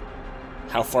at you.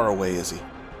 How far away is he?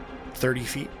 30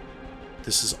 feet.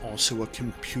 This is also a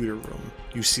computer room.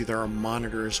 You see there are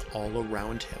monitors all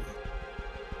around him.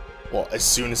 Well, as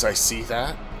soon as I see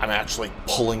that, I'm actually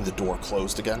pulling the door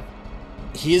closed again.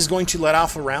 He is going to let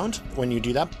off a round when you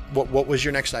do that. What was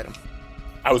your next item?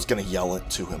 I was going to yell it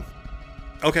to him.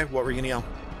 Okay, what were you going to yell?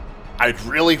 I'd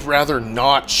really rather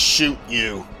not shoot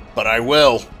you, but I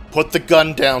will. Put the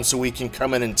gun down so we can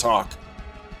come in and talk.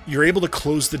 You're able to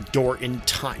close the door in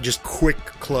time. Just quick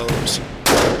close.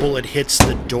 The bullet hits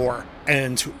the door.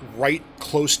 And right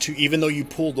close to, even though you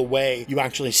pulled away, you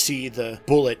actually see the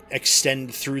bullet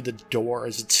extend through the door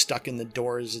as it's stuck in the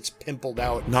door, as it's pimpled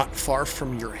out, not far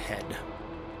from your head.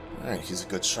 Alright, he's a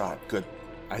good shot. Good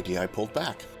idea I pulled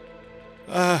back.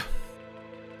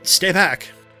 Stay back.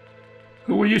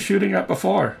 Who were you shooting at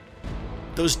before?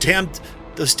 Those damned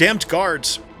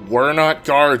guards. We're not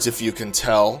guards, if you can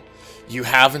tell. You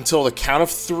have until the count of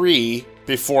 3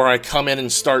 before I come in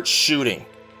and start shooting.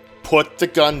 Put the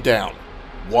gun down.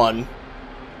 1.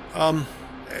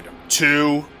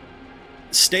 2.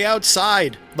 Stay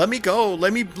outside. Let me go.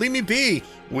 Leave me be.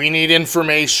 We need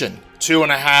information.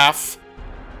 2.5.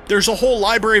 There's a whole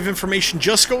library of information.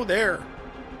 Just go there.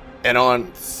 And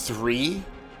on 3,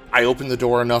 I open the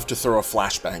door enough to throw a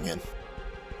flashbang in.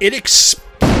 It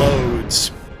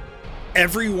explodes.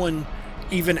 Everyone,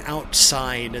 even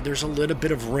outside, there's a little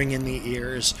bit of ring in the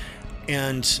ears,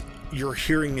 and your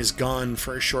hearing is gone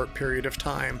for a short period of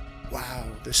time. Wow,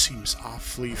 this seems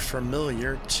awfully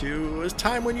familiar to a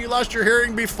time when you lost your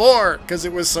hearing before, because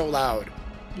it was so loud.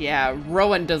 Yeah,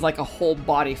 Rowan does like a whole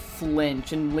body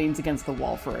flinch and leans against the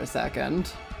wall for a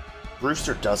second.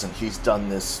 Rooster doesn't. He's done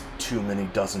this too many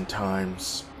dozen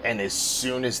times. And as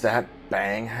soon as that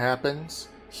bang happens,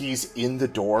 he's in the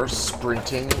door,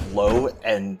 sprinting low,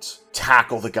 and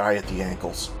tackle the guy at the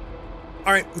ankles.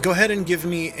 All right, go ahead and give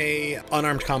me a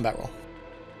unarmed combat roll.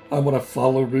 I want to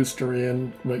follow Rooster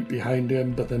in right behind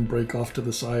him, but then break off to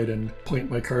the side and point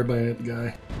my carbine at the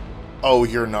guy. Oh,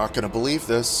 you're not going to believe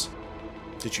this.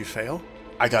 Did you fail?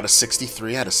 I got a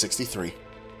 63 out of 63.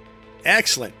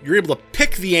 Excellent. You're able to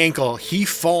pick the ankle. He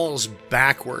falls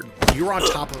backward. You're on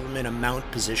top of him in a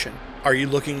mount position. Are you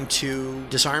looking to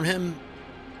disarm him?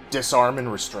 Disarm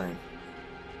and restrain.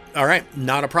 All right,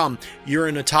 not a problem. You're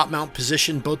in a top mount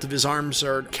position. Both of his arms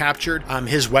are captured.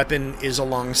 His weapon is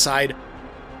alongside.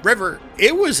 River,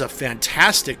 it was a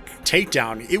fantastic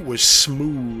takedown. It was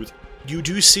smooth. You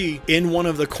do see in one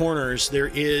of the corners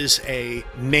there is a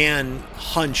man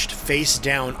hunched face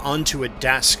down onto a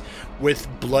desk with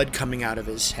blood coming out of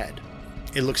his head.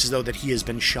 It looks as though that he has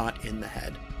been shot in the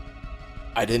head.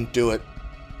 I didn't do it.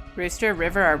 Rooster,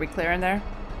 River, are we clear in there?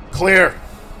 Clear.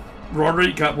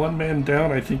 Rory got one man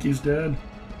down. I think he's dead.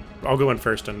 I'll go in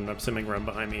first and I'm assuming run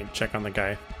behind me and check on the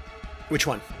guy. Which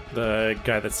one? The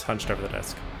guy that's hunched over the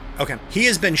desk. Okay. He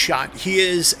has been shot. He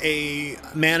is a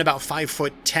man about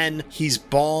 5'10". He's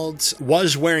bald,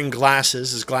 was wearing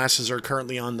glasses. His glasses are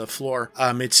currently on the floor.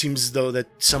 It seems as though that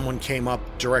someone came up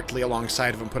directly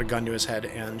alongside of him, put a gun to his head,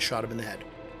 and shot him in the head.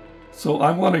 So I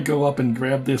want to go up and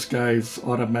grab this guy's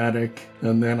automatic,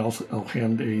 and then I'll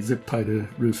hand a zip tie to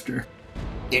Rooster.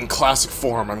 In classic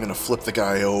form, I'm going to flip the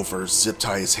guy over, zip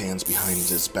tie his hands behind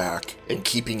his back, and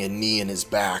keeping a knee in his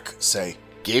back, say,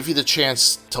 "Gave you the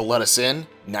chance to let us in,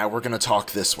 now we're going to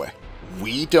talk this way.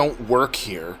 We don't work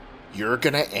here. You're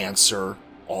going to answer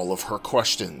all of her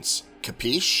questions.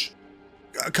 Capiche?"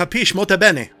 Capiche, molto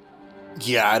bene.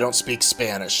 Yeah, I don't speak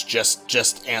Spanish.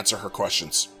 Just answer her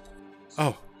questions.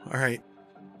 Oh, all right.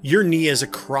 Your knee is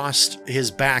across his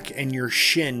back and your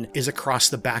shin is across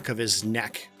the back of his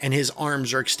neck, and his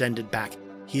arms are extended back.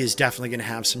 He is definitely going to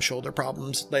have some shoulder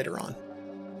problems later on.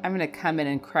 I'm going to come in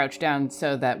and crouch down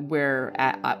so that we're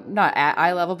at, not at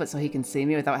eye level, but so he can see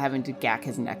me without having to gack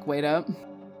his neck weight up.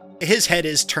 His head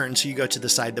is turned, so you go to the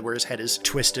side where his head is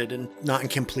twisted and not in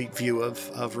complete view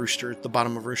of Rooster, the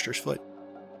bottom of Rooster's foot.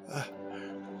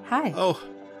 Hi.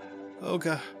 Oh,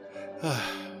 God.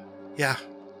 Yeah.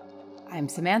 I'm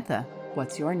Samantha.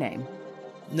 What's your name?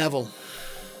 Neville.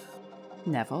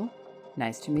 Neville.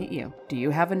 Nice to meet you. Do you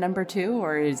have a number 2,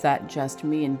 or is that just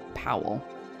me and Powell?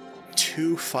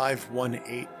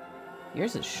 2518.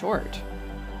 Yours is short.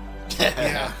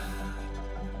 Yeah.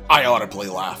 I audibly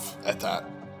laugh at that.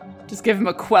 Just give him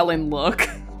a quelling look.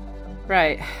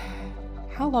 Right.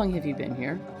 How long have you been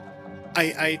here?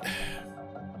 I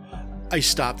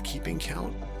stopped keeping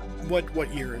count.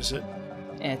 What year is it?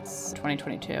 It's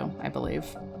 2022, I believe.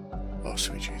 Oh,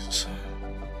 sweet Jesus.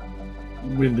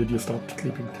 When did you stop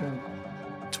keeping count?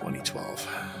 2012.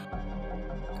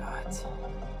 God.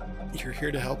 You're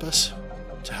here to help us?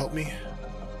 To help me?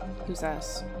 Who's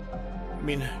us? I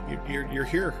mean, you're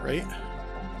here, right?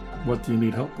 What do you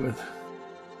need help with?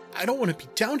 I don't want to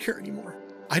be down here anymore.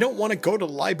 I don't want to go to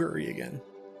the library again.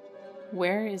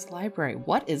 Where is library?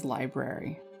 What is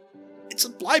library? It's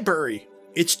a library.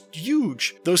 It's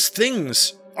huge. Those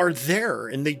things are there,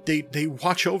 and they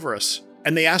watch over us,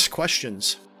 and they ask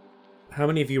questions. How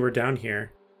many of you were down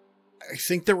here? I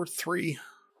think there were 3.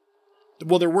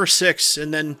 Well, there were 6,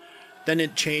 and then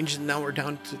it changed, and now we're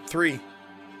down to 3.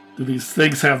 Do these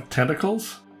things have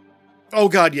tentacles? Oh,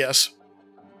 God, yes.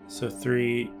 So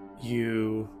 3,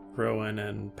 you, Rowan,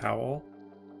 and Powell?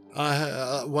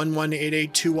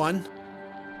 118821.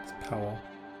 It's Powell.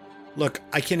 Look,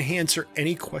 I can answer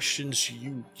any questions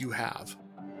you have.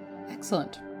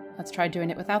 Excellent. Let's try doing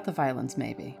it without the violence,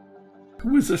 maybe.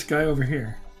 Who is this guy over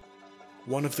here?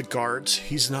 One of the guards.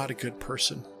 He's not a good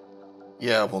person.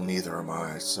 Yeah, well, neither am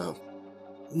I, so...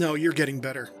 No, you're getting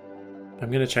better.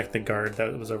 I'm going to check the guard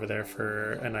that was over there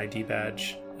for an ID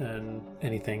badge and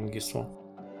anything useful.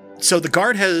 So the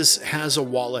guard has a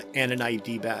wallet and an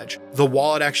ID badge. The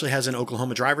wallet actually has an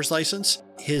Oklahoma driver's license.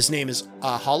 His name is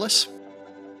Hollis.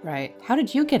 Right. How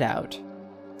did you get out?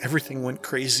 everything went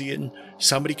crazy and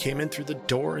somebody came in through the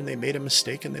door and they made a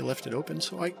mistake and they left it open,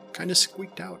 so I kind of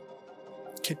squeaked out.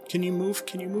 Can you move?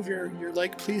 Can you move your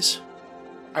leg, please?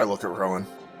 I look at Rowan.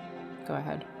 Go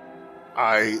ahead.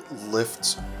 I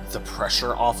lift the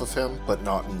pressure off of him, but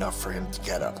not enough for him to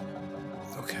get up.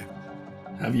 Okay.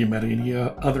 Have you met any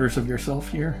others of yourself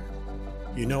here?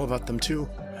 You know about them too?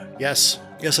 Yes,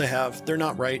 I have. They're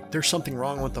not right. There's something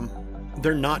wrong with them.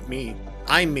 They're not me.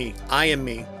 I'm me. I am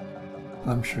me.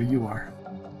 I'm sure you are.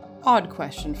 Odd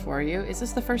question for you. Is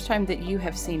this the first time that you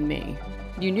have seen me?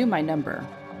 You knew my number.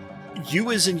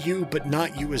 You as in you, but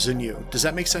not you as in you. Does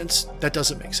that make sense? That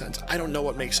doesn't make sense. I don't know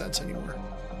what makes sense anymore.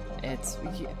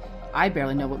 I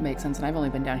barely know what makes sense, and I've only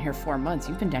been down here 4 months.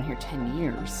 You've been down here 10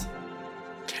 years.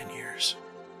 10 years.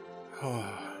 Oh.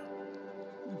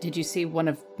 Did you see one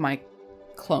of my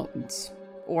clones?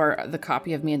 Or the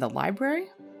copy of me in the library?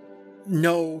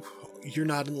 No, you're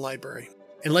not in the library.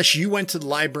 Unless you went to the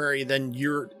library, then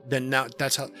now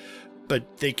that's how.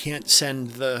 But they can't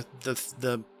send the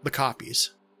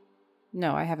copies.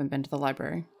 No, I haven't been to the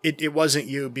library. It wasn't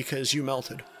you because you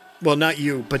melted. Well, not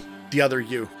you, but the other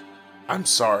you. I'm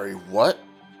sorry, what?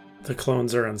 The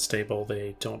clones are unstable.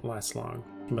 They don't last long.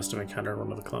 You must have encountered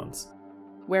one of the clones.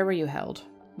 Where were you held?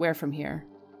 Where from here?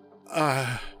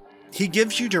 He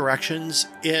gives you directions.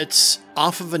 It's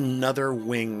off of another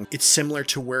wing. It's similar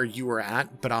to where you were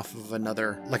at, but off of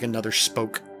another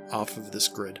spoke off of this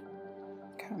grid.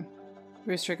 Okay.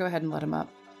 Rooster, go ahead and let him up.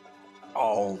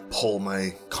 I'll pull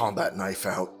my combat knife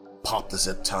out, pop the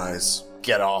zip ties,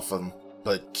 get off him,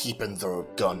 but keeping the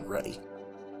gun ready.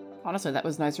 Honestly, that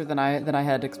was nicer than I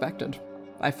had expected.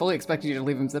 I fully expected you to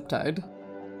leave him zip-tied.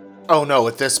 Oh no,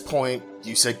 at this point,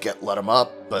 you said let him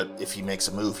up, but if he makes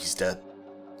a move, he's dead.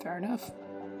 Fair enough.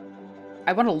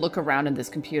 I want to look around in this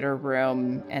computer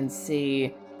room and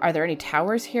see, are there any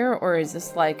towers here, or is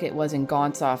this like it was in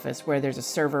Gaunt's office where there's a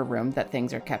server room that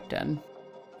things are kept in?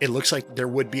 It looks like there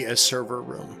would be a server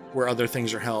room where other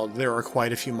things are held. There are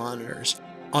quite a few monitors.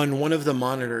 On one of the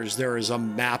monitors, there is a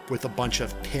map with a bunch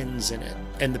of pins in it,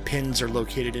 and the pins are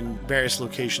located in various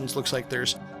locations. Looks like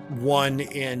there's one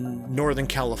in Northern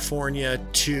California,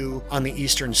 2 on the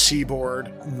eastern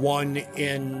seaboard, 1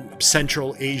 in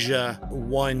Central Asia,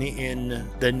 1 in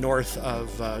the north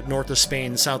of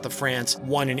Spain, south of France,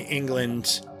 1 in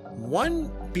England,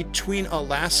 1 between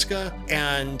Alaska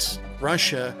and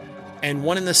Russia, and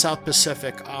 1 in the South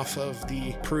Pacific off of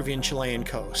the Peruvian-Chilean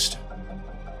coast.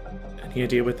 Any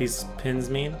idea what these pins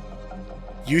mean?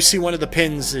 You see one of the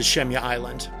pins is Shemya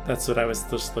Island. That's what I was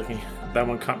just looking at. That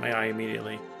one caught my eye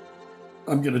immediately.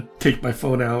 I'm going to take my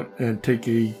phone out and take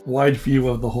a wide view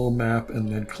of the whole map and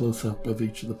then close-up of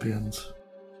each of the pins.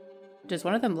 Does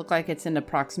one of them look like it's in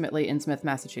approximately Innsmouth,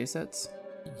 Massachusetts?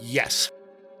 Yes.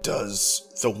 Does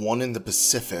the one in the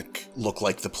Pacific look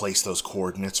like the place those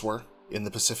coordinates were in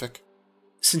the Pacific?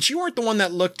 Since you weren't the one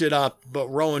that looked it up, but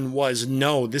Rowan was,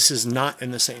 no, this is not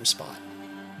in the same spot.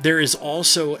 There is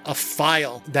also a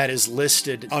file that is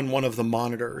listed on one of the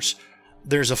monitors.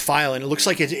 There's a file, and it looks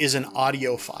like it is an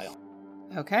audio file.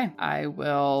 Okay, I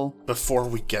will... Before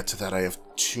we get to that, I have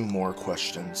 2 more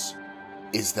questions.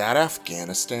 Is that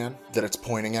Afghanistan that it's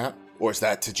pointing at, or is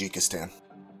that Tajikistan?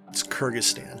 It's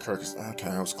Kyrgyzstan. Okay,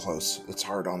 I was close. It's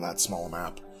hard on that small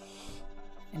map.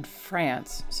 In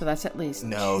France, so that's at least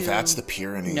No, 2... that's the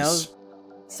Pyrenees. No,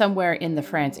 somewhere in the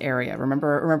France area.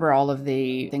 Remember all of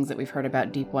the things that we've heard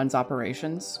about Deep One's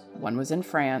operations? One was in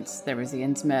France, there was the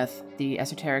Innsmouth, the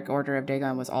Esoteric Order of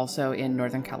Dagon was also in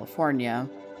Northern California.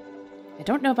 I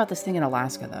don't know about this thing in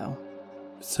Alaska, though.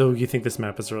 So you think this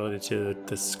map is related to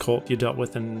this cult you dealt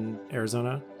with in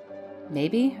Arizona?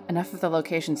 Maybe. Enough of the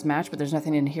locations match, but there's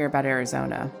nothing in here about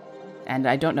Arizona. And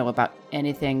I don't know about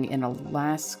anything in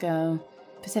Alaska.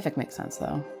 Pacific makes sense,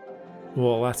 though.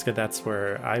 Well, Alaska, that's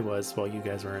where I was while you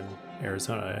guys were in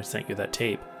Arizona. I sent you that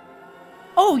tape.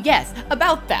 Oh, yes,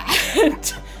 about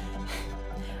that.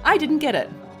 I didn't get it.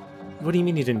 What do you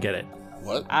mean you didn't get it?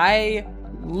 What? I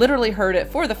literally heard it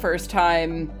for the first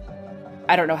time,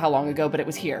 I don't know how long ago, but it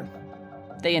was here.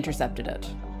 They intercepted it.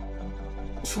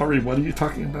 Sorry, what are you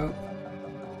talking about?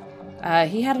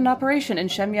 He had an operation in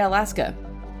Shemya, Alaska.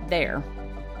 There.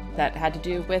 That had to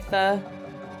do with, Well,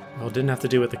 it didn't have to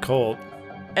do with the cult.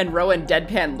 And Rowan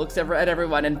deadpan looks over at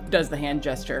everyone and does the hand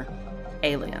gesture.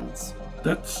 Aliens.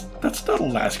 That's not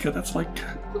Alaska, that's like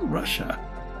Russia.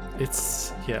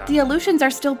 It's, yeah. The Aleutians are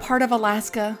still part of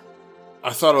Alaska.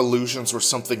 I thought illusions were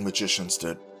something magicians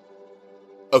did.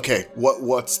 Okay,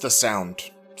 what's the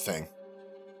sound thing?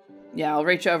 Yeah, I'll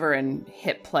reach over and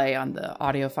hit play on the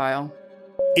audio file.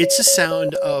 It's a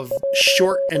sound of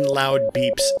short and loud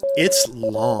beeps. It's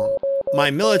long. My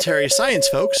military science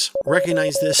folks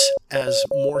recognize this as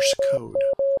Morse code.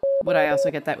 Would I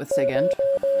also get that with SIGINT?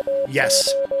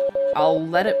 Yes. I'll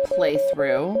let it play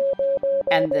through,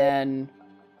 and then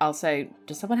I'll say,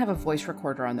 does someone have a voice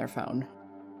recorder on their phone?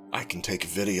 I can take a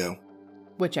video.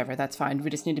 Whichever, that's fine. We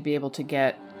just need to be able to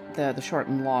get the short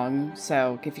and long,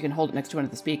 so if you can hold it next to one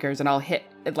of the speakers, and I'll hit,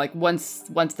 like, once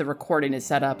the recording is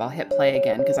set up, I'll hit play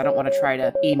again, because I don't want to try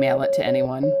to email it to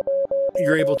anyone.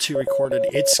 You're able to record it.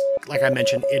 It's, like I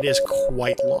mentioned, it is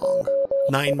quite long.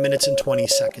 9 minutes and 20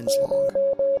 seconds long.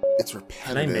 It's repetitive.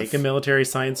 Can I make a military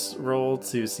science roll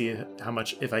to see how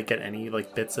much, if I get any,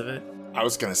 like, bits of it? I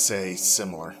was going to say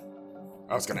similar.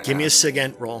 I was going to Give me a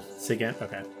SIGINT roll. SIGINT?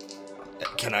 Okay.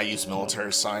 Can I use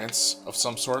military science of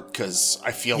some sort? Because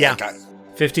I feel Yeah. like I...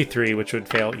 53, which would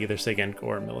fail either SIGINT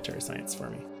or military science for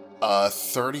me.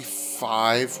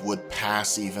 35 would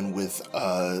pass even with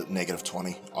negative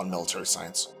 20 on military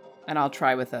science. And I'll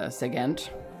try with a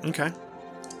SIGINT. Okay.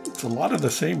 It's a lot of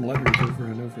the same letters over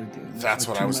and over again. That's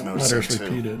what I was Two noticing, letters too.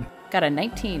 repeated. Got a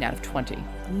 19 out of 20.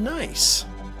 Nice.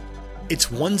 It's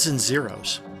ones and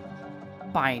zeros.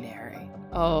 Binary.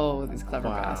 Oh, these clever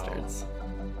Wow. bastards.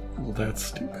 Well, that's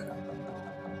stupid.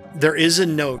 There is a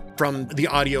note from the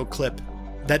audio clip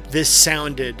that this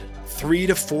sounded 3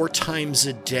 to 4 times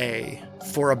a day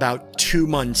for about 2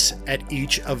 months at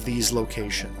each of these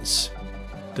locations.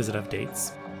 Does it have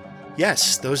dates?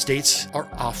 Yes, those dates are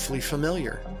awfully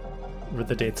familiar. Were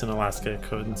the dates in Alaska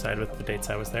coincide with the dates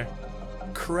I was there?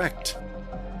 Correct.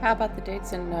 How about the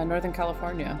dates in Northern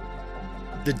California?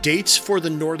 The dates for the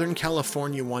Northern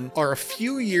California one are a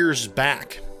few years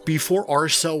back, before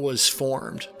ARSA was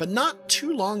formed, but not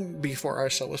too long before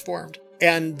ARSA was formed.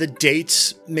 And the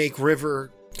dates make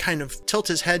River kind of tilt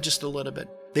his head just a little bit.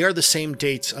 They are the same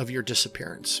dates of your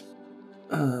disappearance.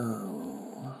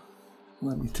 Oh,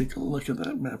 let me take a look at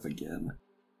that map again.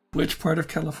 Which part of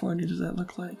California does that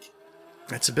look like?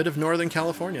 That's a bit of Northern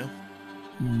California.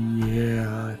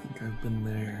 Yeah, I think I've been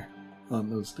there on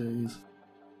those days.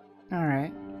 All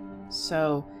right.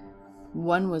 So,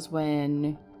 one was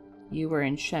when you were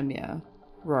in Shemya,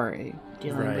 Rory,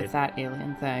 dealing Right. with that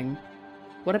alien thing.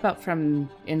 What about from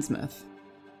Innsmouth?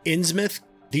 Innsmouth,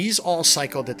 these all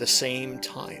cycled at the same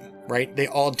time, right? They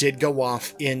all did go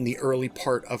off in the early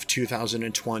part of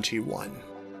 2021.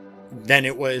 Then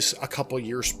it was a couple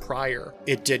years prior,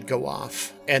 it did go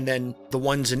off. And then the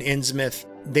ones in Innsmouth,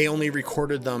 they only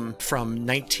recorded them from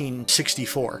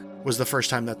 1964, was the first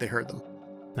time that they heard them.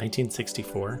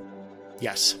 1964?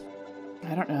 Yes.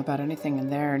 I don't know about anything in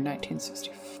there in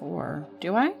 1964.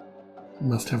 Do I?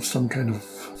 Must have some kind of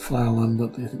file on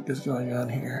what they think is going on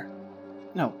here.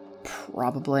 No,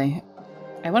 probably.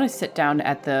 I want to sit down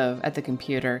at the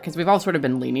computer, because we've all sort of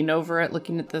been leaning over it,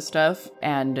 looking at this stuff,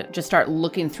 and just start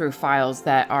looking through files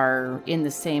that are in the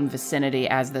same vicinity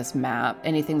as this map,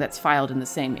 anything that's filed in the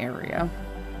same area.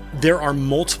 There are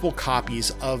multiple copies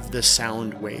of the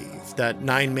sound wave, that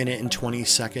 9-minute and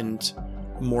 20-second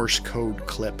Morse code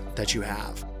clip that you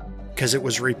have, because it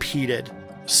was repeated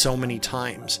so many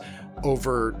times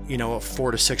over, a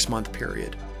 4 to 6 month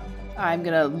period. I'm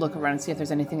going to look around and see if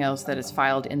there's anything else that is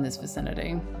filed in this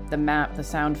vicinity. The map, the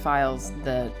sound files,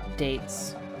 the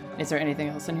dates. Is there anything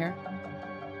else in here?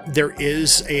 There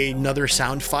is another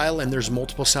sound file, and there's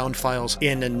multiple sound files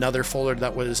in another folder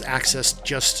that was accessed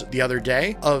just the other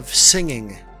day of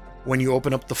singing. When you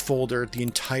open up the folder, the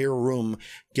entire room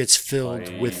gets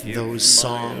filled with those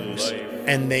songs,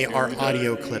 and they are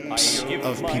audio clips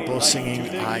of people singing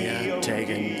Aya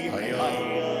Tegan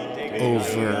Aya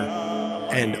over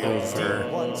and over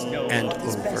and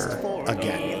over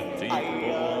again.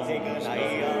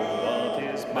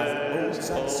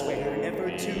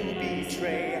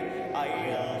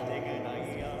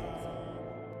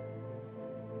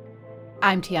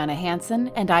 I'm Tiana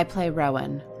Hansen, and I play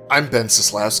Rowan. I'm Ben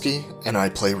Sislowski, and I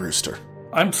play Rooster.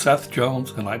 I'm Seth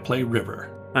Jones, and I play River.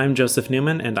 I'm Joseph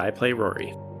Newman, and I play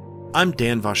Rory. I'm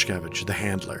Dan Vashkevich, the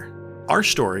Handler. Our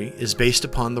story is based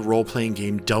upon the role-playing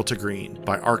game Delta Green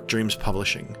by Arc Dreams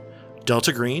Publishing.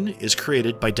 Delta Green is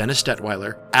created by Dennis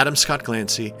Detweiler, Adam Scott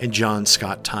Glancy, and John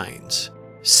Scott Tynes.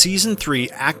 Season 3,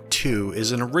 Act 2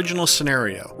 is an original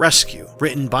scenario, Rescue,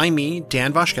 written by me,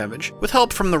 Dan Vashkevich, with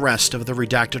help from the rest of the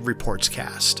Redacted Reports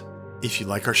cast. If you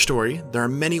like our story, there are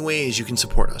many ways you can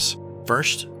support us.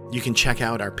 First, you can check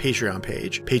out our Patreon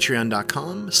page,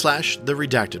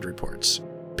 patreon.com/theredactedreports.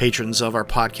 Patrons of our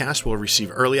podcast will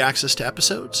receive early access to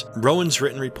episodes, Rowan's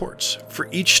written reports for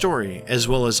each story, as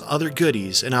well as other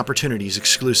goodies and opportunities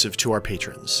exclusive to our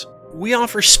patrons. We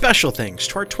offer special thanks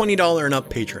to our $20 and up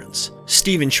patrons: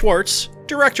 Steven Schwartz,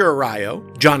 Director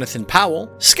Arayo, Jonathan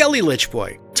Powell, Skelly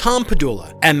Lichboy, Tom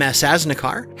Padula, MS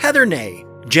Asnikar, Heather Ney,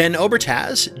 Jen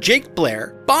Obertaz, Jake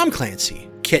Blair, Bomb Clancy,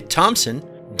 Kit Thompson,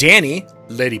 Danny,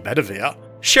 Lady Bedivere,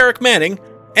 Sherrick Manning,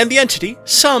 and the entity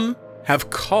some have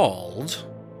called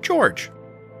George.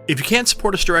 If you can't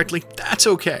support us directly, that's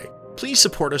okay. Please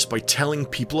support us by telling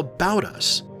people about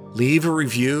us. Leave a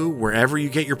review wherever you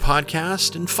get your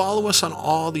podcast and follow us on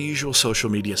all the usual social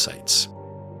media sites.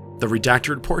 The Redacted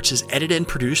Reports is edited and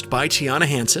produced by Tiana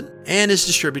Hansen and is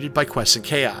distributed by Quest and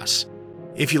Chaos.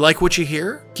 If you like what you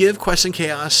hear, give Quest and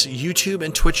Chaos YouTube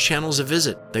and Twitch channels a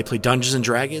visit. They play Dungeons &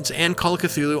 Dragons and Call of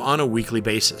Cthulhu on a weekly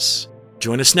basis.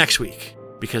 Join us next week,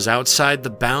 because outside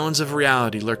the bounds of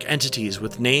reality lurk entities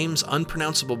with names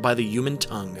unpronounceable by the human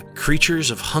tongue, creatures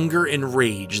of hunger and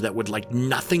rage that would like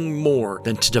nothing more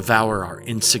than to devour our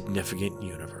insignificant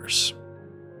universe.